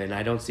 and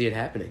I don't see it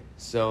happening.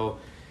 So,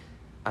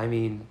 I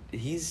mean,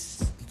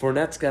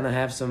 Fournette's gonna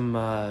have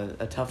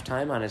a tough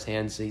time on his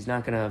hands. So he's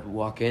not gonna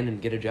walk in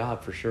and get a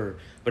job for sure.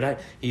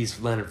 But he's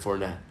Leonard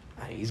Fournette.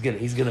 He's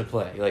gonna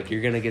play. Like,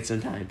 you're gonna get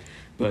some time.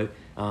 But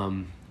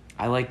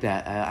I like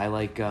that. I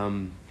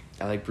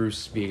like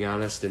Bruce being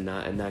honest and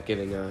not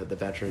giving the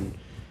veteran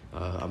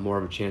more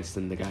of a chance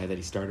than the guy that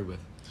he started with.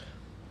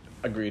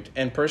 Agreed.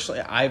 And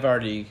personally, I've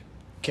already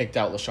kicked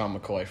out LaShawn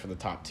McCoy for the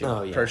top two.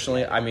 Oh, yeah.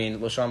 Personally, I mean,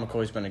 LaShawn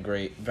McCoy's been a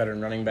great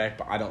veteran running back,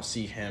 but I don't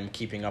see him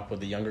keeping up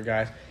with the younger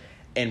guys.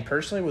 And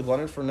personally, with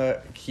Leonard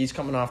Fournette, he's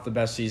coming off the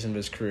best season of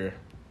his career.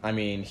 I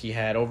mean, he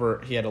had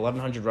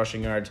 1,100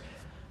 rushing yards,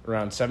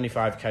 around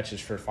 75 catches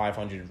for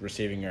 500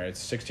 receiving yards,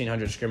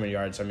 1,600 scrimmage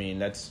yards. I mean,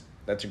 that's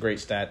a great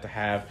stat to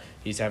have.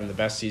 He's having the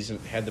best season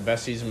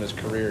of his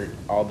career,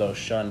 although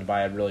shunned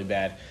by a really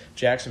bad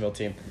Jacksonville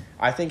team.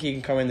 I think he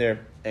can come in there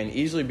and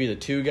easily be the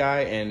 2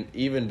 guy, and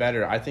even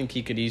better, I think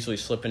he could easily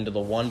slip into the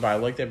 1, but I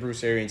like that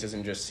Bruce Arians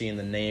isn't just seeing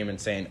the name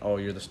and saying, oh,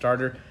 you're the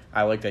starter.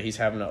 I like that he's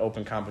having an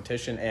open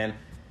competition, and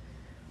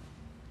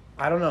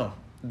I don't know.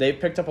 They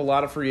picked up a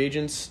lot of free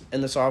agents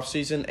in this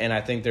offseason, and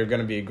I think they're going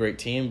to be a great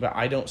team, but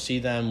I don't see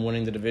them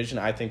winning the division.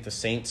 I think the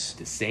Saints.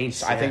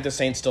 I think the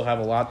Saints still have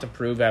a lot to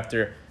prove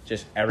after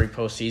just every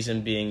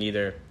postseason being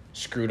either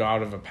screwed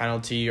out of a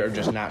penalty or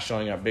just not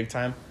showing up big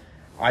time.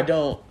 I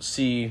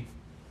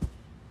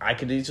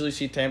could easily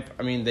see Tampa.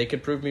 I mean, they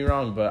could prove me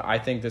wrong, but I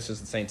think this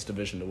is the Saints'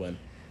 division to win.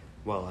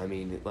 Well, I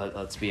mean,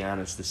 let's be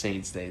honest. The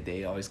Saints,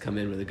 they always come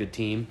in with a good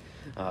team.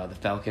 The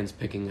Falcons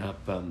picking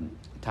up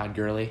Todd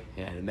Gurley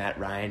and Matt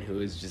Ryan,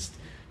 who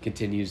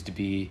continues to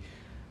be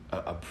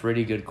a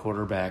pretty good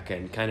quarterback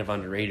and kind of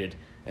underrated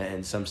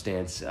in some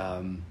stance.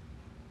 And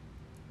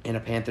a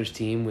Panthers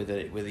team with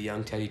a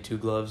young Teddy Two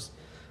Gloves,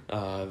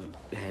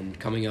 and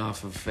coming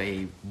off of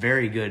a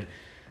very good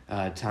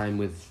time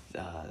with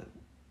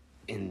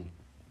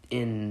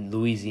in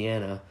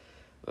Louisiana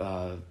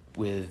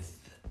with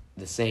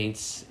the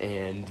Saints,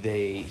 and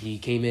he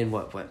came in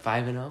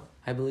 5-0,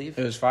 I believe.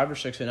 It was 5 or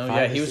 6-0.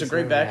 Yeah, he was a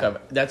great backup. Yeah.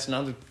 That's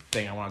another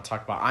thing I want to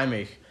talk about. I'm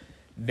a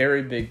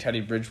very big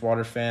Teddy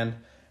Bridgewater fan.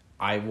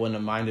 I wouldn't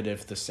have minded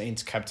if the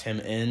Saints kept him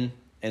in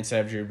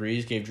instead of Drew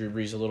Brees, gave Drew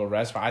Brees a little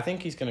rest. But I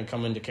think he's going to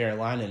come into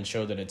Carolina and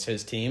show that it's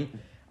his team.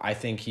 I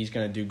think he's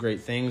going to do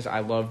great things. I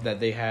love that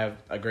they have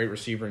a great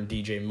receiver in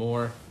DJ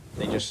Moore.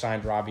 They just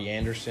signed Robbie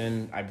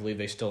Anderson. I believe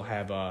they still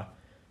have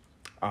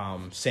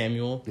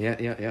Samuel.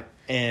 Yeah.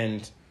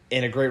 And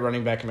a great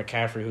running back in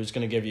McCaffrey, who's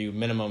going to give you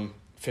minimum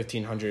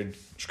 1,500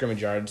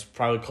 scrimmage yards,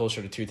 probably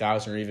closer to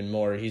 2,000 or even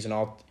more. He's an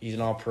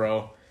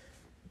all-pro.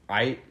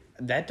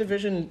 That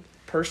division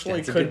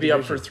personally could be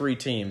up for 3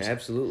 teams.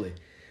 Absolutely.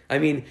 I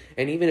mean,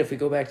 and even if we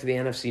go back to the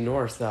NFC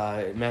North,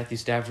 Matthew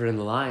Stafford and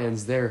the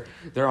Lions, they're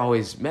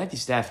always Matthew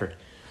Stafford.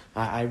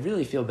 I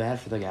really feel bad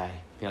for the guy.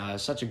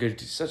 Such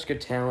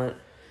good talent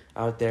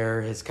out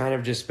there. Has kind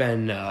of just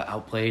been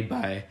outplayed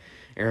by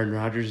Aaron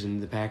Rodgers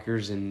and the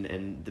Packers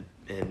and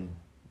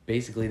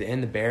basically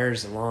the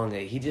Bears along.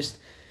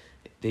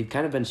 They've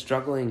kind of been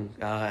struggling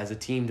as a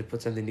team to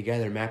put something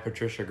together. Matt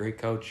Patricia, great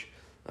coach,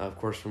 of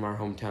course, from our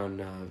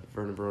hometown,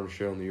 Vernon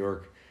Brownshire, New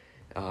York,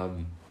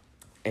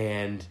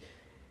 and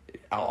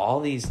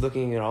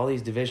looking at all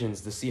these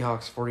divisions, the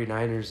Seahawks,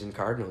 49ers, and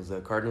Cardinals.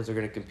 The Cardinals are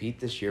going to compete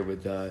this year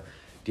with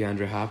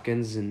DeAndre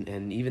Hopkins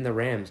and even the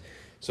Rams.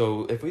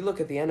 So if we look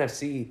at the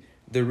NFC,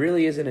 there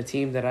really isn't a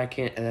team that I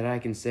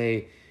can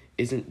say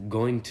isn't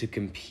going to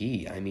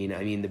compete. I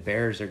mean the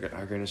Bears are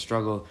going to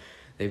struggle.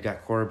 They've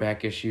got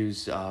quarterback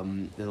issues.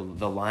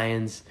 The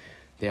Lions,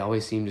 they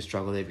always seem to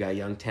struggle. They've got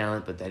young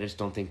talent, but I just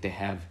don't think they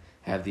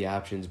have the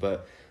options.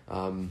 But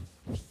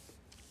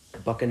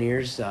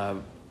Buccaneers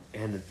and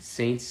the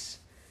Saints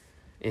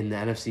in the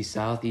NFC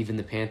South, even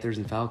the Panthers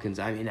and Falcons.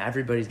 I mean,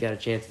 everybody's got a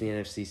chance in the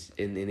NFC.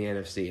 In the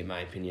NFC, in my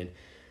opinion.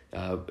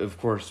 Of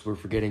course, we're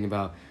forgetting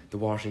about the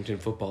Washington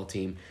football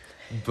team,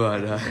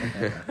 but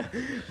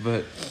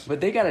but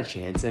they got a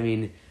chance. I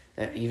mean,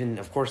 even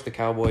of course the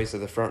Cowboys are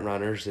the front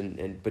runners,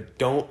 but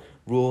don't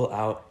rule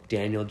out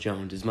Daniel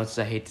Jones. As much as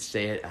I hate to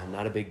say it, I'm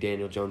not a big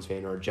Daniel Jones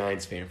fan or a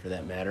Giants fan for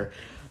that matter,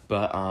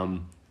 but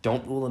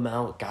don't rule him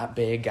out. Got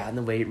big, got in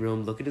the weight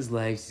room. Look at his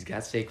legs. He's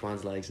got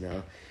Saquon's legs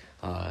now.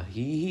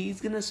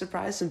 He's going to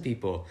surprise some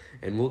people.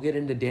 And we'll get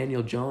into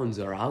Daniel Jones,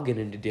 or I'll get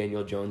into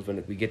Daniel Jones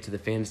when we get to the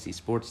fantasy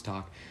sports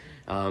talk.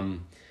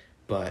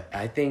 But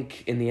I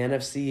think in the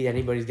NFC,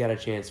 anybody's got a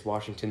chance.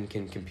 Washington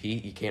can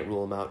compete. You can't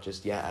rule them out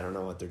just yet. I don't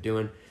know what they're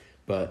doing.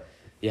 But,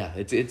 yeah,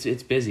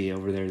 it's busy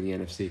over there in the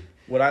NFC.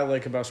 What I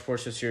like about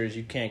sports this year is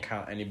you can't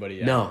count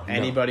anybody out.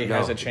 Anybody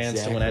has a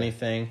chance to win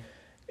anything.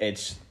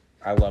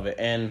 I love it.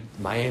 And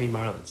Miami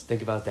Marlins,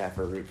 think about that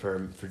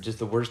for just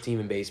the worst team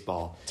in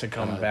baseball to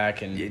come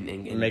back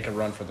and make a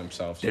run for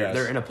themselves.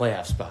 They're in a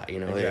playoff spot.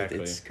 Exactly.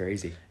 It's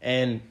crazy.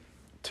 And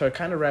to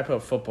kind of wrap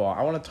up football,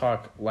 I want to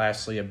talk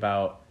lastly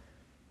about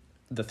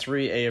the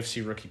 3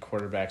 AFC rookie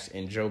quarterbacks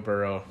in Joe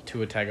Burrow,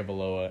 Tua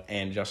Tagovailoa,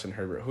 and Justin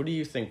Herbert. Who do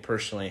you think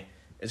personally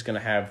is going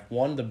to have,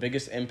 1, the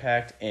biggest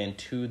impact, and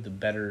 2, the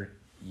better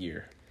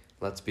year?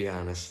 Let's be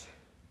honest.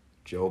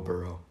 Joe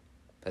Burrow.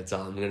 That's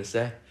all I'm going to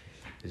say.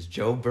 Is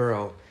Joe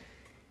Burrow,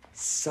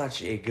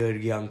 such a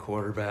good young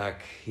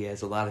quarterback. He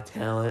has a lot of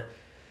talent.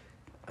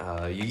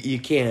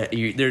 You'd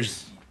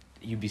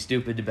be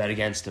stupid to bet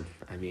against him.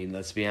 I mean,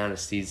 let's be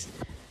honest. He's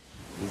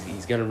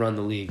going to run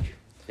the league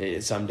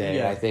someday.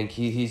 Yeah. I think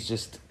he's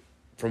just,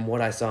 from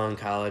what I saw in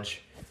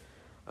college,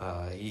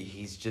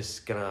 he's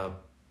just going to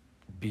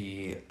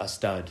be a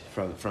stud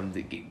from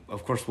the game.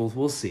 Of course,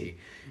 we'll see.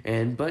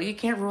 But you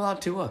can't rule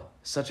out Tua.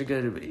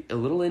 A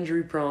little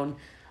injury prone,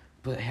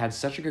 but had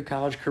such a good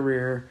college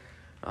career.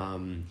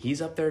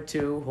 He's up there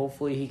too.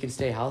 Hopefully he can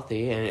stay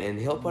healthy, and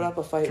he'll put up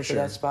a fight for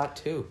that spot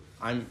too.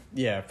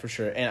 For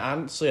sure. And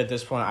honestly, at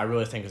this point, I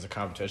really think it's a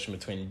competition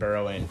between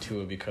Burrow and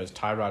Tua, because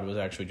Tyrod was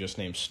actually just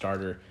named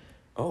starter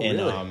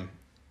in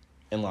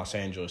Los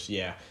Angeles.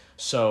 Yeah.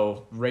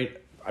 So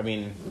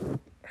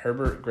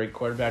Herbert, great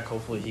quarterback.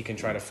 Hopefully he can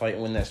try to fight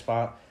and win that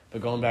spot.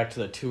 But going back to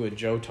the Tua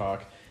Joe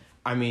talk,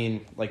 I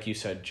mean, like you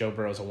said, Joe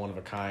Burrow's a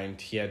one-of-a-kind.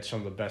 He had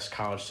some of the best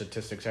college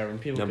statistics ever. And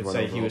people could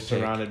say he was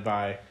surrounded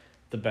by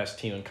the best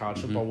team in college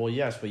football. Well,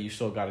 yes, but you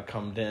still got to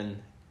come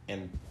in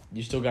and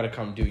you still got to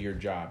come do your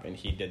job, and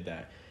he did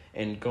that.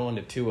 And going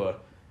to Tua,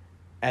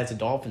 as a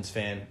Dolphins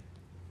fan,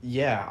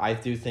 yeah, I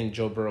do think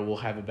Joe Burrow will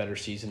have a better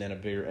season and a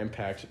bigger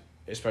impact,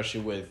 especially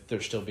with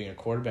there still being a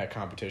quarterback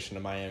competition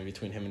in Miami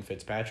between him and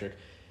Fitzpatrick.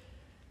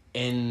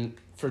 And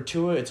for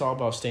Tua, it's all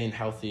about staying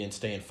healthy and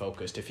staying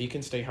focused. If he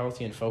can stay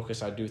healthy and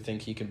focused, I do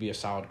think he can be a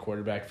solid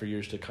quarterback for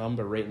years to come.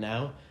 But right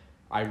now,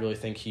 I really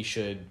think he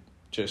should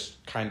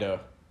just kind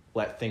of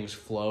let things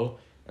flow.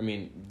 I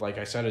mean, like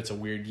I said, it's a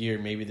weird year.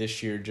 Maybe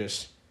this year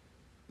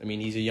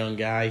he's a young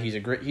guy. He's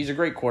a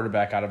great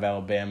quarterback out of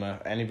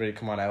Alabama. Anybody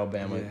come on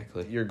Alabama,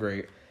 exactly. You're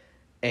great.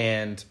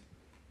 And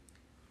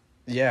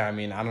yeah, I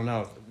mean, I don't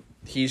know.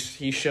 He's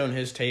shown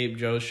his tape.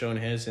 Joe's shown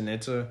his, and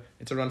it's a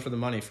run for the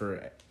money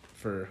for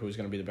who's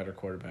going to be the better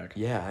quarterback.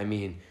 Yeah, I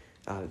mean,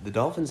 the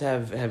Dolphins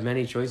have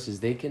many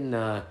choices. They can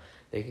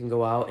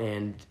go out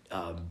and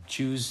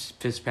choose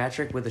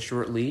Fitzpatrick with a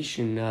short leash,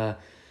 and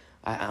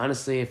I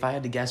honestly, if I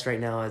had to guess right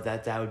now,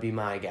 that would be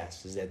my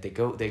guess, is that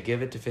they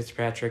give it to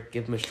Fitzpatrick,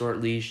 give him a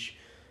short leash.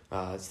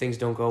 Things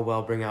don't go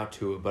well, bring out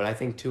Tua. But I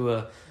think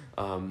Tua,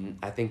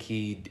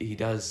 he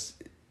does,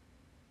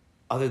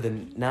 other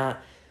than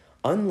not.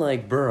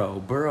 Unlike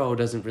Burrow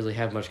doesn't really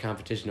have much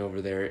competition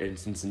over there in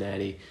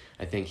Cincinnati.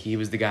 I think he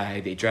was the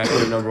guy. They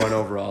drafted him number 1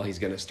 overall. He's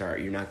going to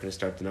start. You're not going to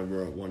start the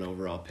number 1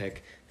 overall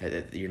pick.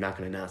 You're not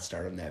going to not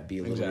start him. That'd be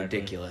a little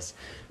ridiculous.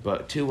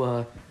 But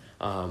Tua,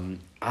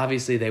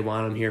 obviously they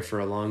want him here for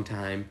a long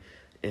time,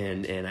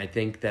 and I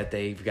think that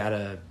they've got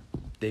a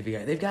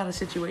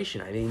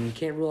situation. I mean, you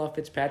can't rule out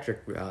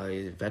Fitzpatrick. He's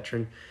a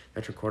veteran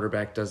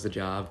quarterback, does the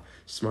job.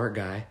 Smart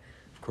guy,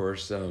 of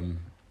course.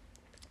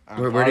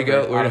 Where'd he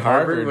go? Where to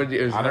Harvard?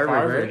 It was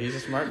Harvard. He's a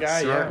smart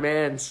guy. Smart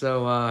man.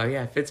 So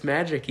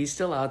Fitzmagic, he's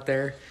still out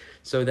there.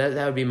 So that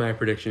would be my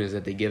prediction, is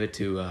that they give it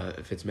to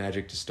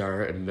Fitzmagic to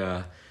start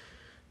and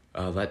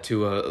let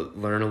Tua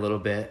learn a little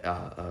bit.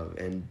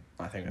 And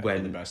I think that would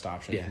be the best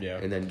option. Yeah,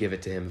 and then give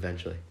it to him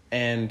eventually.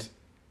 And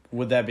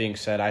with that being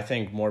said, I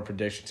think more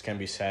predictions can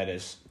be said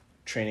as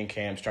training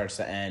camp starts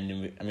to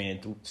end.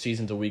 And the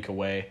season's a week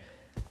away.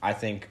 I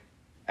think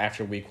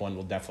after week 1,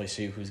 we'll definitely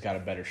see who's got a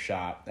better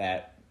shot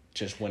at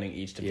just winning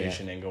each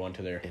division and going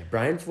to their... Yeah.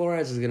 Brian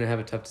Flores is going to have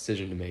a tough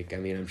decision to make. I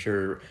mean, I'm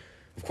sure,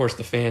 of course,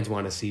 the fans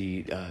want to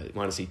see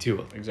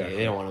Tua. Exactly.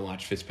 They don't want to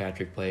watch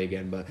Fitzpatrick play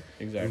again, but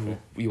exactly,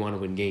 you want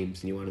to win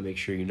games, and you want to make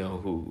sure you know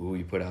who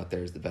you put out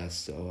there is the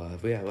best. So,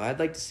 I'd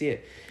like to see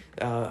it.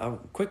 A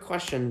quick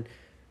question.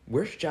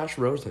 Where's Josh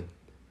Rosen?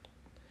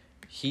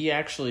 He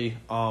actually...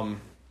 I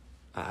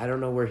don't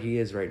know where he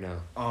is right now.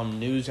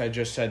 News I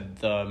just said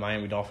the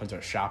Miami Dolphins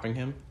are shopping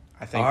him.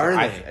 I think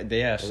are they?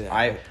 Yes.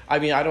 Yeah. I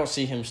mean, I don't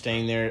see him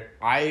staying there.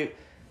 I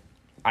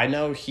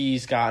know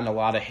he's gotten a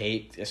lot of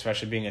hate,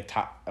 especially being a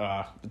top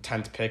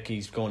 10th pick.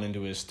 He's going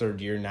into his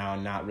 3rd year now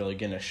and not really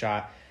getting a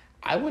shot.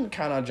 I wouldn't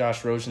count on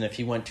Josh Rosen if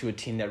he went to a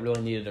team that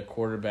really needed a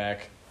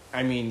quarterback.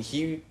 I mean,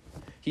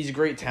 he's a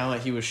great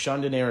talent. He was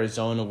shunned in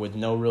Arizona with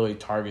no really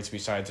targets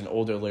besides an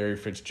older Larry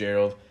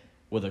Fitzgerald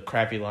with a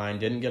crappy line.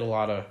 Didn't get a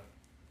lot of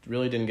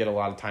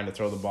time to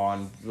throw the ball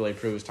and really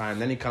prove his time.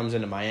 Then he comes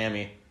into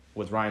Miami.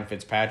 with Ryan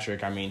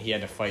Fitzpatrick. I mean, he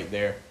had to fight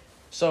there.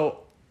 So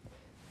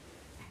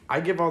I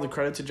give all the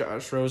credit to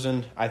Josh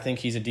Rosen. I think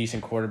he's a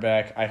decent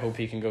quarterback. I hope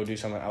he can go do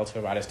something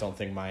elsewhere, but I just don't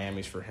think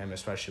Miami's for him,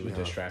 especially with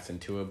this draft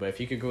into it. But if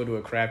he could go to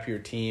a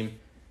crappier team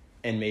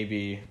and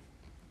maybe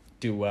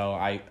do well,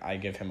 I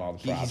give him all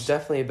the props. He's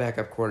definitely a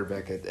backup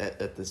quarterback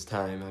at this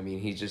time. I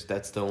mean,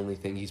 that's the only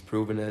thing he's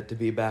proven it to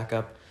be a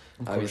backup.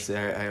 Obviously,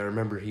 I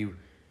remember he,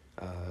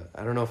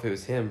 I don't know if it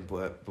was him,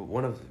 but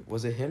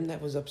was it him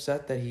that was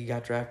upset that he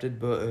got drafted,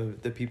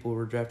 but the people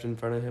were drafted in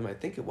front of him? I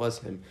think it was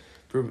him.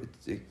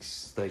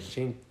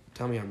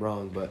 Tell me I'm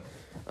wrong, but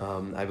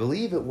I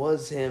believe it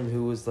was him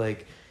who was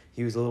like,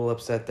 he was a little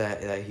upset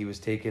that he was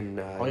taken.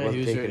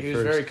 He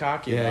was very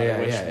cocky about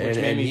it, which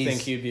made me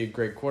think he'd be a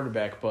great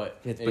quarterback, but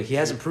he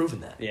hasn't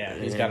proven that. Yeah,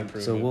 he's got to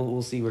prove it. So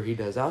we'll see where he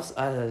does.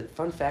 Also,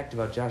 fun fact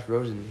about Josh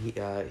Rosen: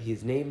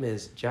 his name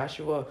is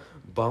Joshua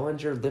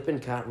Bollinger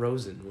Lippincott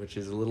Rosen, which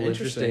is a little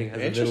interesting.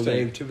 Has a middle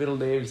name, 2 middle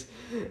names.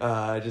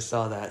 I just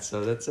saw that,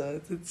 so it's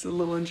a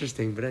little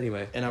interesting. But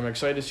anyway, and I'm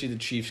excited to see the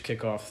Chiefs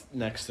kick off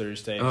next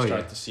Thursday and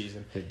start the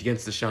season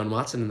against Deshaun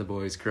Watson and the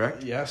boys.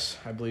 Correct? Yes,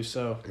 I believe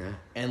so. Yeah.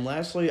 And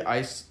lastly,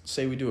 I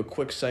say we do a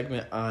quick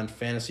segment on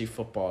fantasy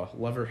football.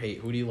 Love or hate?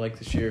 Who do you like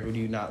this year? Who do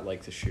you not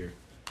like this year?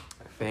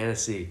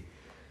 Fantasy.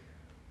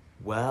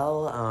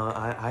 Well,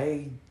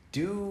 I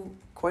do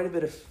quite a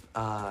bit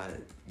of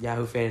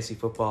Yahoo Fantasy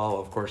Football.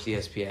 Of course,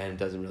 ESPN,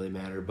 doesn't really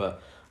matter.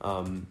 But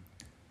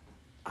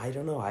I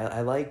don't know.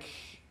 I like,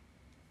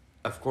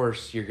 of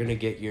course, you're going to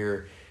get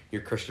your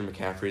Christian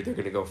McCaffrey. They're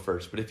going to go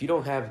first. But if you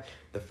don't have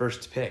the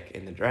first pick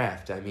in the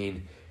draft, I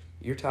mean,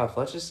 you're tough.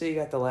 Let's just say you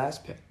got the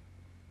last pick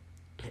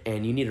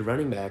and you need a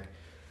running back.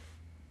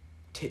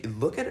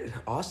 Look at it,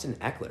 Austin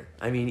Eckler.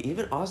 I mean,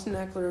 even Austin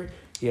Eckler,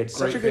 he had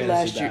such a good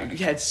last year.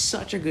 He had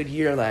such a good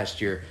year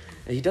last year.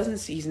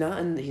 He's not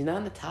in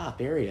the top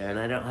area, and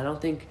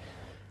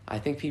I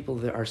think people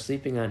that are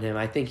sleeping on him.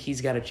 I think he's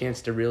got a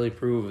chance to really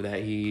prove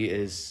that he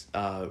is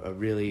a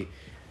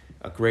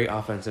great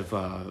offensive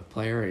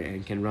player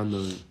and can run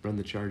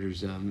the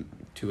Chargers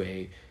to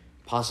a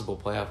possible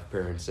playoff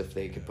appearance if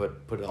they could put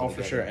it all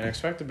together. For sure. And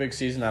expect a big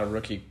season out of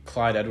rookie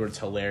Clyde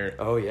Edwards-Helaire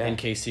in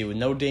KC with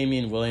no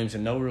Damian Williams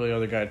and no really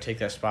other guy to take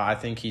that spot. I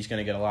think he's going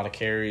to get a lot of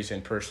carries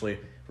and personally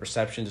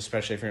receptions,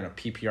 especially if you're in a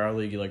PPR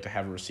league. You like to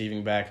have a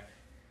receiving back.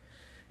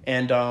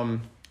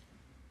 And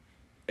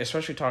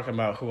especially talking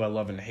about who I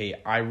love and hate,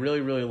 I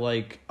really, really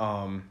like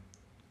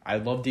I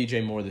love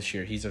DJ Moore this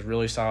year. He's a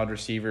really solid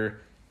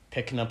receiver,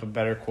 picking up a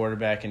better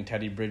quarterback in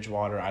Teddy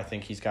Bridgewater. I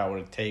think he's got what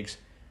it takes.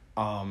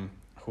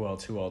 Who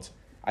else?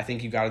 I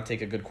think you got to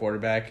take a good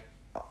quarterback.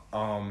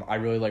 I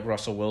really like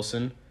Russell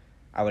Wilson.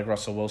 I like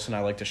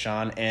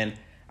Deshaun. And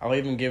I'll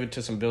even give it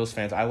to some Bills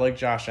fans. I like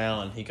Josh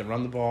Allen. He can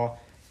run the ball.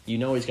 You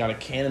know he's got a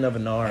cannon of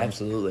an arm.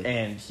 Absolutely.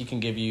 And he can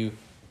give you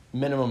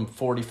minimum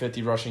 40,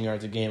 50 rushing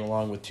yards a game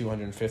along with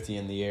 250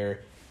 in the air.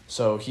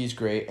 So he's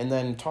great. And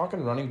then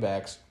talking running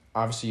backs,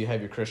 obviously you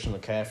have your Christian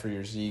McCaffrey,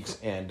 your Zekes,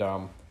 and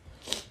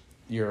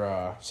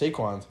your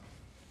Saquons.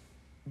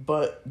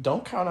 But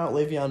don't count out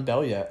Le'Veon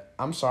Bell yet.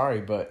 I'm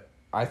sorry, but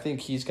I think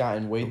he's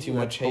gotten way too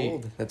much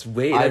hate. That's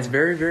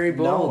very, very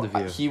bold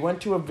of you. He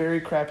went to a very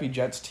crappy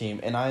Jets team,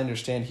 and I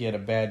understand he had a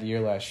bad year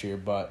last year,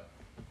 but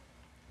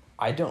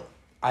I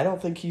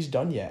don't think he's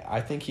done yet.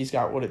 I think he's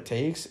got what it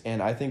takes,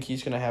 and I think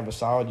he's going to have a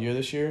solid year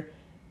this year.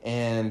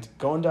 And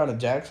going down to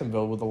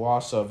Jacksonville with the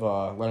loss of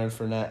Leonard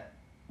Fournette,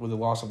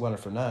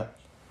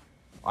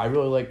 I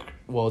really like.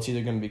 Well, it's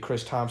either going to be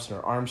Chris Thompson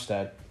or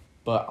Armstead.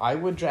 But I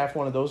would draft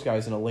one of those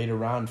guys in a later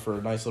round for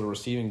a nice little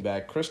receiving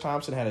back. Chris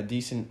Thompson had a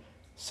decent,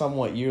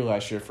 somewhat year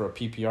last year for a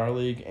PPR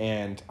league,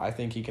 and I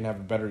think he can have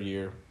a better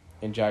year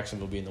in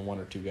Jacksonville being the 1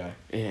 or 2 guy.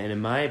 And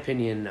in my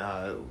opinion,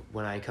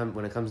 when it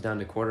comes down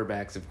to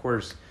quarterbacks, of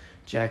course,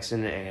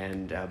 Jackson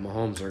and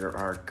Mahomes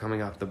are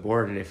coming off the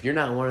board. And if you're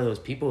not one of those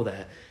people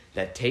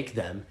that take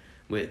them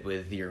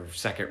with your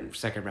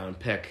second round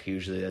pick,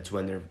 usually that's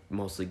when they're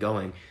mostly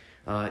going.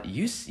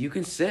 You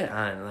can sit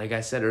on, like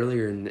I said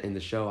earlier in the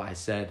show, I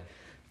said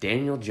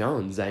Daniel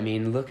Jones. I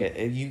mean, look at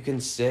it. You can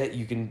sit.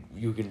 You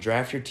can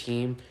draft your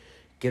team,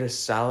 get a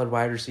solid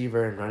wide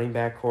receiver and running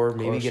back core,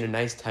 maybe get a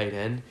nice tight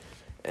end,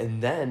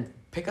 and then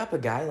pick up a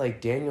guy like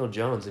Daniel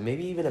Jones and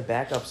maybe even a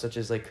backup such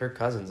as like Kirk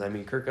Cousins. I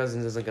mean, Kirk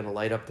Cousins isn't going to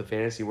light up the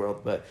fantasy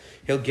world, but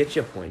he'll get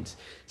you points.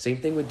 Same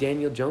thing with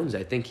Daniel Jones.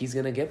 I think he's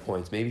going to get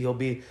points. Maybe he'll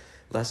be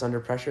less under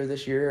pressure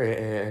this year,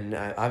 and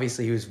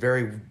obviously he was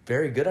very,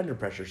 very good under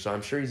pressure, so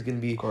I'm sure he's going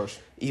to be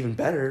even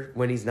better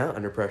when he's not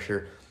under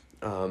pressure.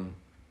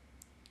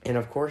 And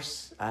of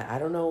course, I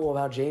don't know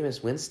about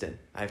Jameis Winston.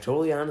 I've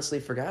totally honestly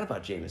forgot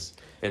about Jameis.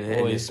 And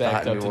he's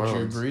backed up to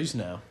Drew Brees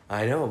now.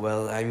 I know.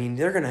 Well, I mean,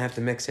 they're going to have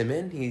to mix him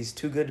in. He's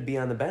too good to be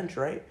on the bench,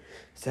 right?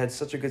 He's had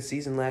such a good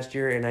season last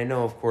year, and I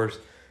know, of course,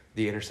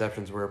 the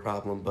interceptions were a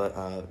problem, but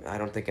I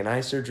don't think an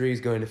eye surgery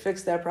is going to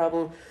fix that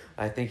problem.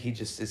 I think he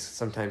just is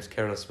sometimes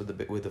careless with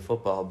the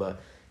football,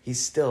 but he's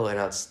still an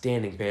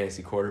outstanding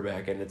fantasy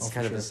quarterback, and it's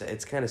kind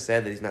of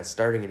sad that he's not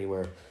starting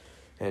anywhere.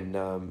 And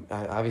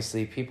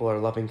obviously, people are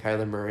loving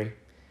Kyler Murray.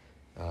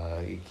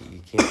 You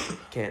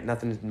can't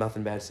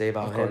nothing bad to say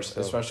about him. Of course,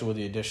 especially with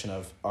the addition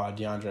of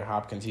DeAndre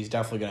Hopkins, he's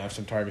definitely going to have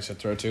some targets to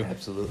throw to.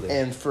 Absolutely.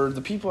 And for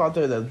the people out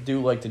there that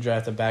do like to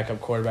draft a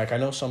backup quarterback, I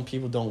know some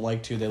people don't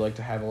like to. They like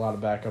to have a lot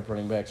of backup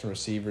running backs and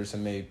receivers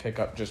and maybe pick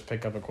up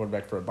a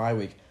quarterback for a bye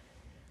week.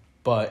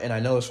 And I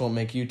know this won't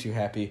make you too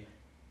happy,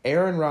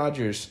 Aaron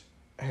Rodgers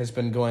has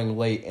been going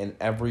late in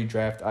every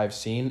draft I've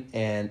seen,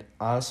 and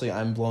honestly,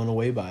 I'm blown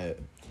away by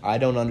it. I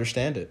don't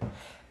understand it.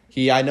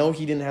 I know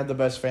he didn't have the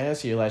best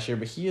fantasy year last year,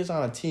 but he is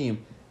on a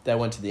team that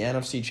went to the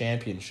NFC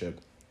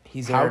Championship.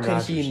 How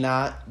can he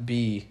not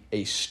be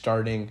a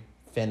starting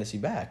fantasy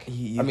back?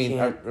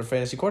 A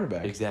fantasy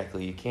quarterback.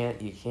 Exactly. You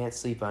can't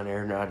sleep on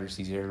Aaron Rodgers.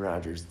 He's Aaron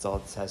Rodgers. That's all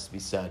that has to be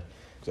said.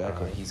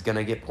 Exactly. He's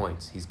gonna get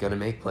points. He's gonna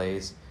make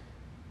plays.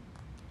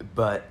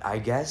 But I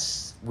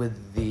guess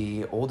with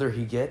the older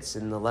he gets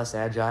and the less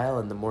agile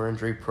and the more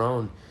injury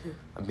prone,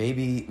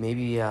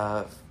 maybe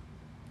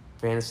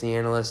fantasy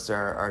analysts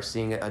are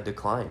seeing a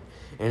decline,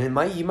 and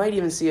you might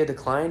even see a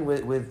decline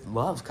with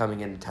Love coming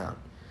into town,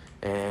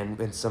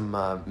 and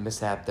some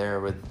mishap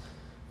there with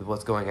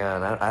what's going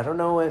on. I don't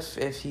know if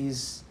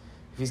he's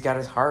got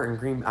his heart in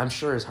Green. I'm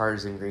sure his heart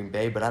is in Green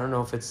Bay, but I don't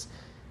know if it's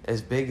as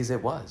big as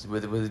it was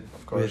with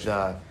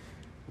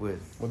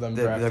them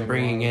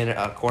bringing in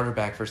a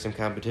quarterback for some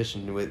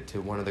competition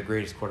to one of the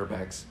greatest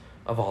quarterbacks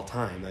of all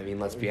time. I mean,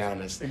 let's be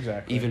honest.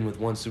 Exactly. Even with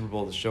one Super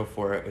Bowl to show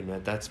for it,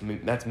 and that's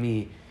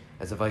me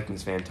as a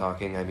Vikings fan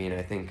talking. I mean,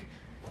 I think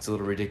it's a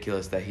little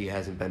ridiculous that he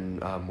hasn't been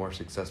more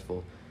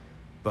successful.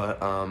 But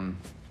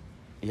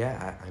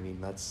yeah, I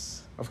mean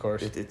that's of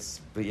course.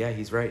 But yeah,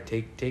 he's right.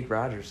 Take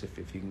Rodgers if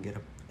you can get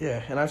him.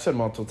 Yeah, and I've said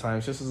multiple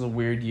times, this is a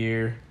weird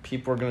year.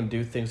 People are going to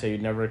do things that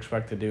you'd never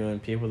expect to do,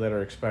 and people that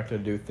are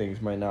expected to do things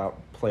might not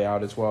play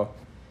out as well.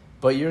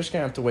 But you're just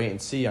going to have to wait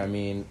and see. I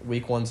mean,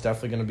 week one's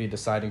definitely going to be a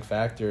deciding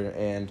factor,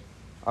 and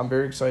I'm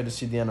very excited to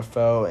see the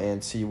NFL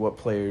and see what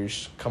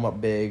players come up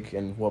big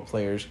and what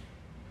players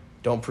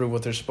don't prove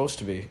what they're supposed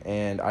to be.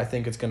 And I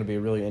think it's going to be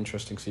a really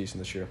interesting season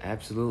this year.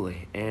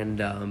 Absolutely.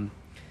 And,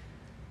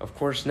 of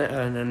course,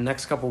 in the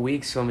next couple of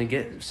weeks, when we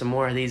get some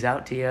more of these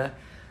out to you,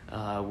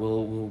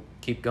 we'll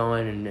keep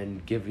going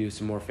and give you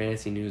some more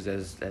fantasy news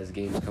as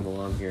games come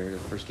along here. The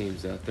first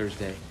game's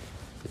Thursday,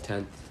 the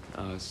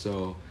 10th.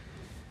 So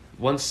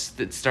once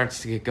it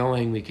starts to get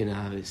going, we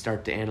can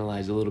start to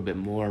analyze a little bit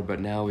more.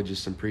 But now with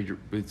just some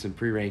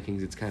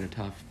pre-rankings, it's kind of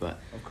tough. But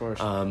of course,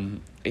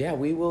 yeah,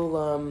 we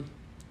will.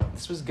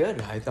 This was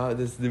good. I thought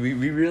we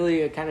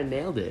really kind of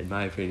nailed it in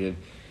my opinion.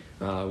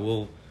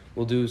 We'll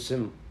do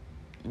some.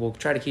 We'll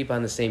try to keep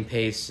on the same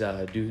pace.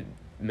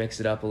 Mix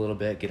it up a little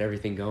bit, get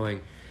everything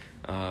going.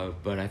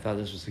 But I thought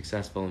this was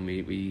successful, and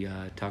we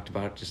talked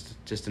about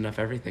just enough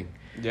everything.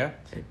 Yeah,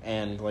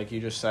 and like you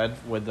just said,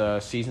 with the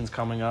seasons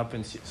coming up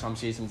and some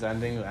seasons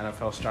ending, the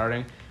NFL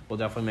starting, we'll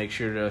definitely make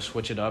sure to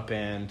switch it up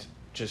and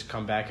just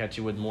come back at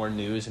you with more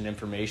news and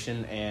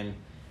information, and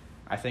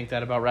I think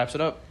that about wraps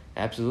it up.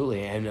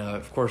 Absolutely, and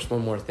of course,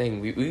 one more thing.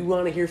 We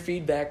want to hear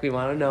feedback. We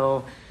want to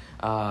know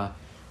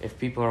if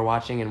people are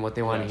watching and what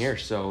they want to hear.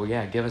 So,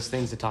 yeah, give us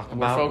things to talk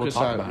about.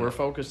 We're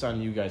focused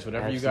on you guys.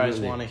 Whatever you guys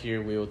want to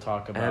hear, we will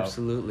talk about.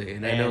 Absolutely.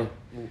 And I know...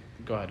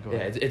 Go ahead.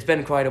 Yeah, it's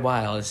been quite a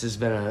while. This has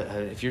been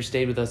if you've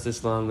stayed with us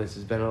this long, this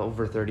has been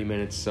over 30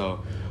 minutes.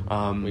 So,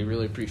 we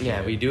really appreciate it.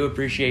 Yeah, we do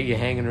appreciate you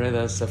hanging with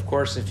us. Of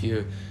course, if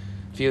you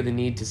feel the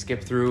need to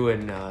skip through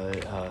and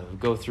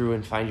go through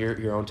and find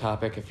your own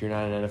topic, if you're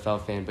not an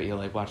NFL fan but you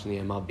like watching the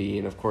MLB,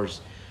 and of course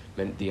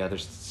the other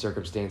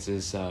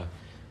circumstances,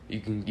 you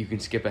can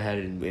skip ahead,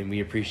 and we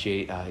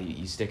appreciate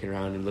you sticking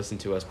around and listening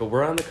to us. But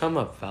we're on the come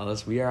up,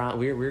 fellas.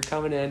 We're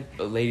coming in,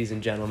 ladies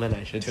and gentlemen.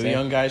 I should say. Two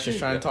young guys just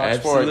trying to talk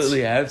sports.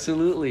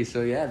 Absolutely.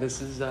 So yeah,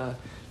 this is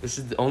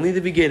only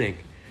the beginning.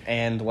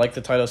 And like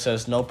the title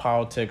says, no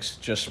politics,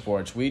 just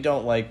sports. We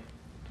don't like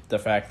the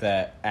fact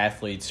that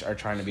athletes are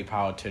trying to be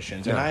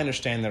politicians, and I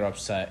understand they're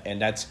upset,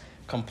 and that's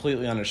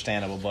completely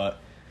understandable. But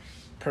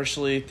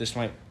personally, this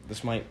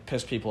might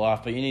piss people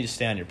off, but you need to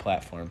stay on your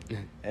platform,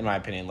 in my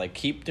opinion. Like,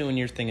 keep doing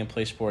your thing and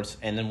play sports,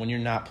 and then when you're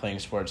not playing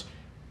sports,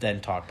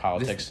 then talk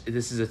politics.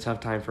 This is a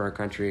tough time for our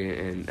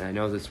country, and I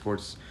know that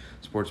sports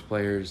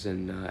players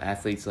and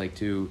athletes like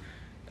to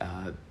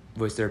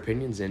voice their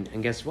opinions,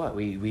 and guess what?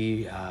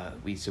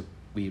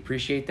 We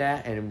appreciate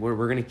that, and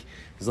we're gonna,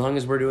 as long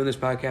as we're doing this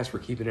podcast, we're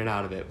keeping it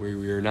out of it.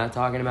 We're not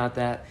talking about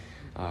that.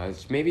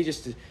 It's maybe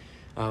just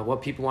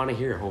what people want to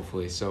hear,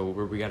 hopefully. So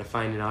we got to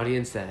find an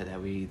audience that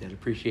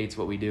appreciates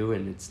what we do,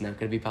 and it's not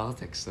going to be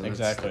politics. So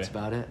exactly, that's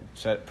about it.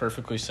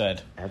 Perfectly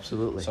said.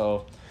 Absolutely.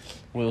 So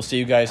we'll see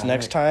you guys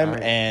next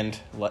time, and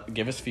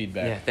give us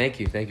feedback. Yeah, thank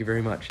you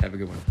very much. Have a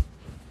good one.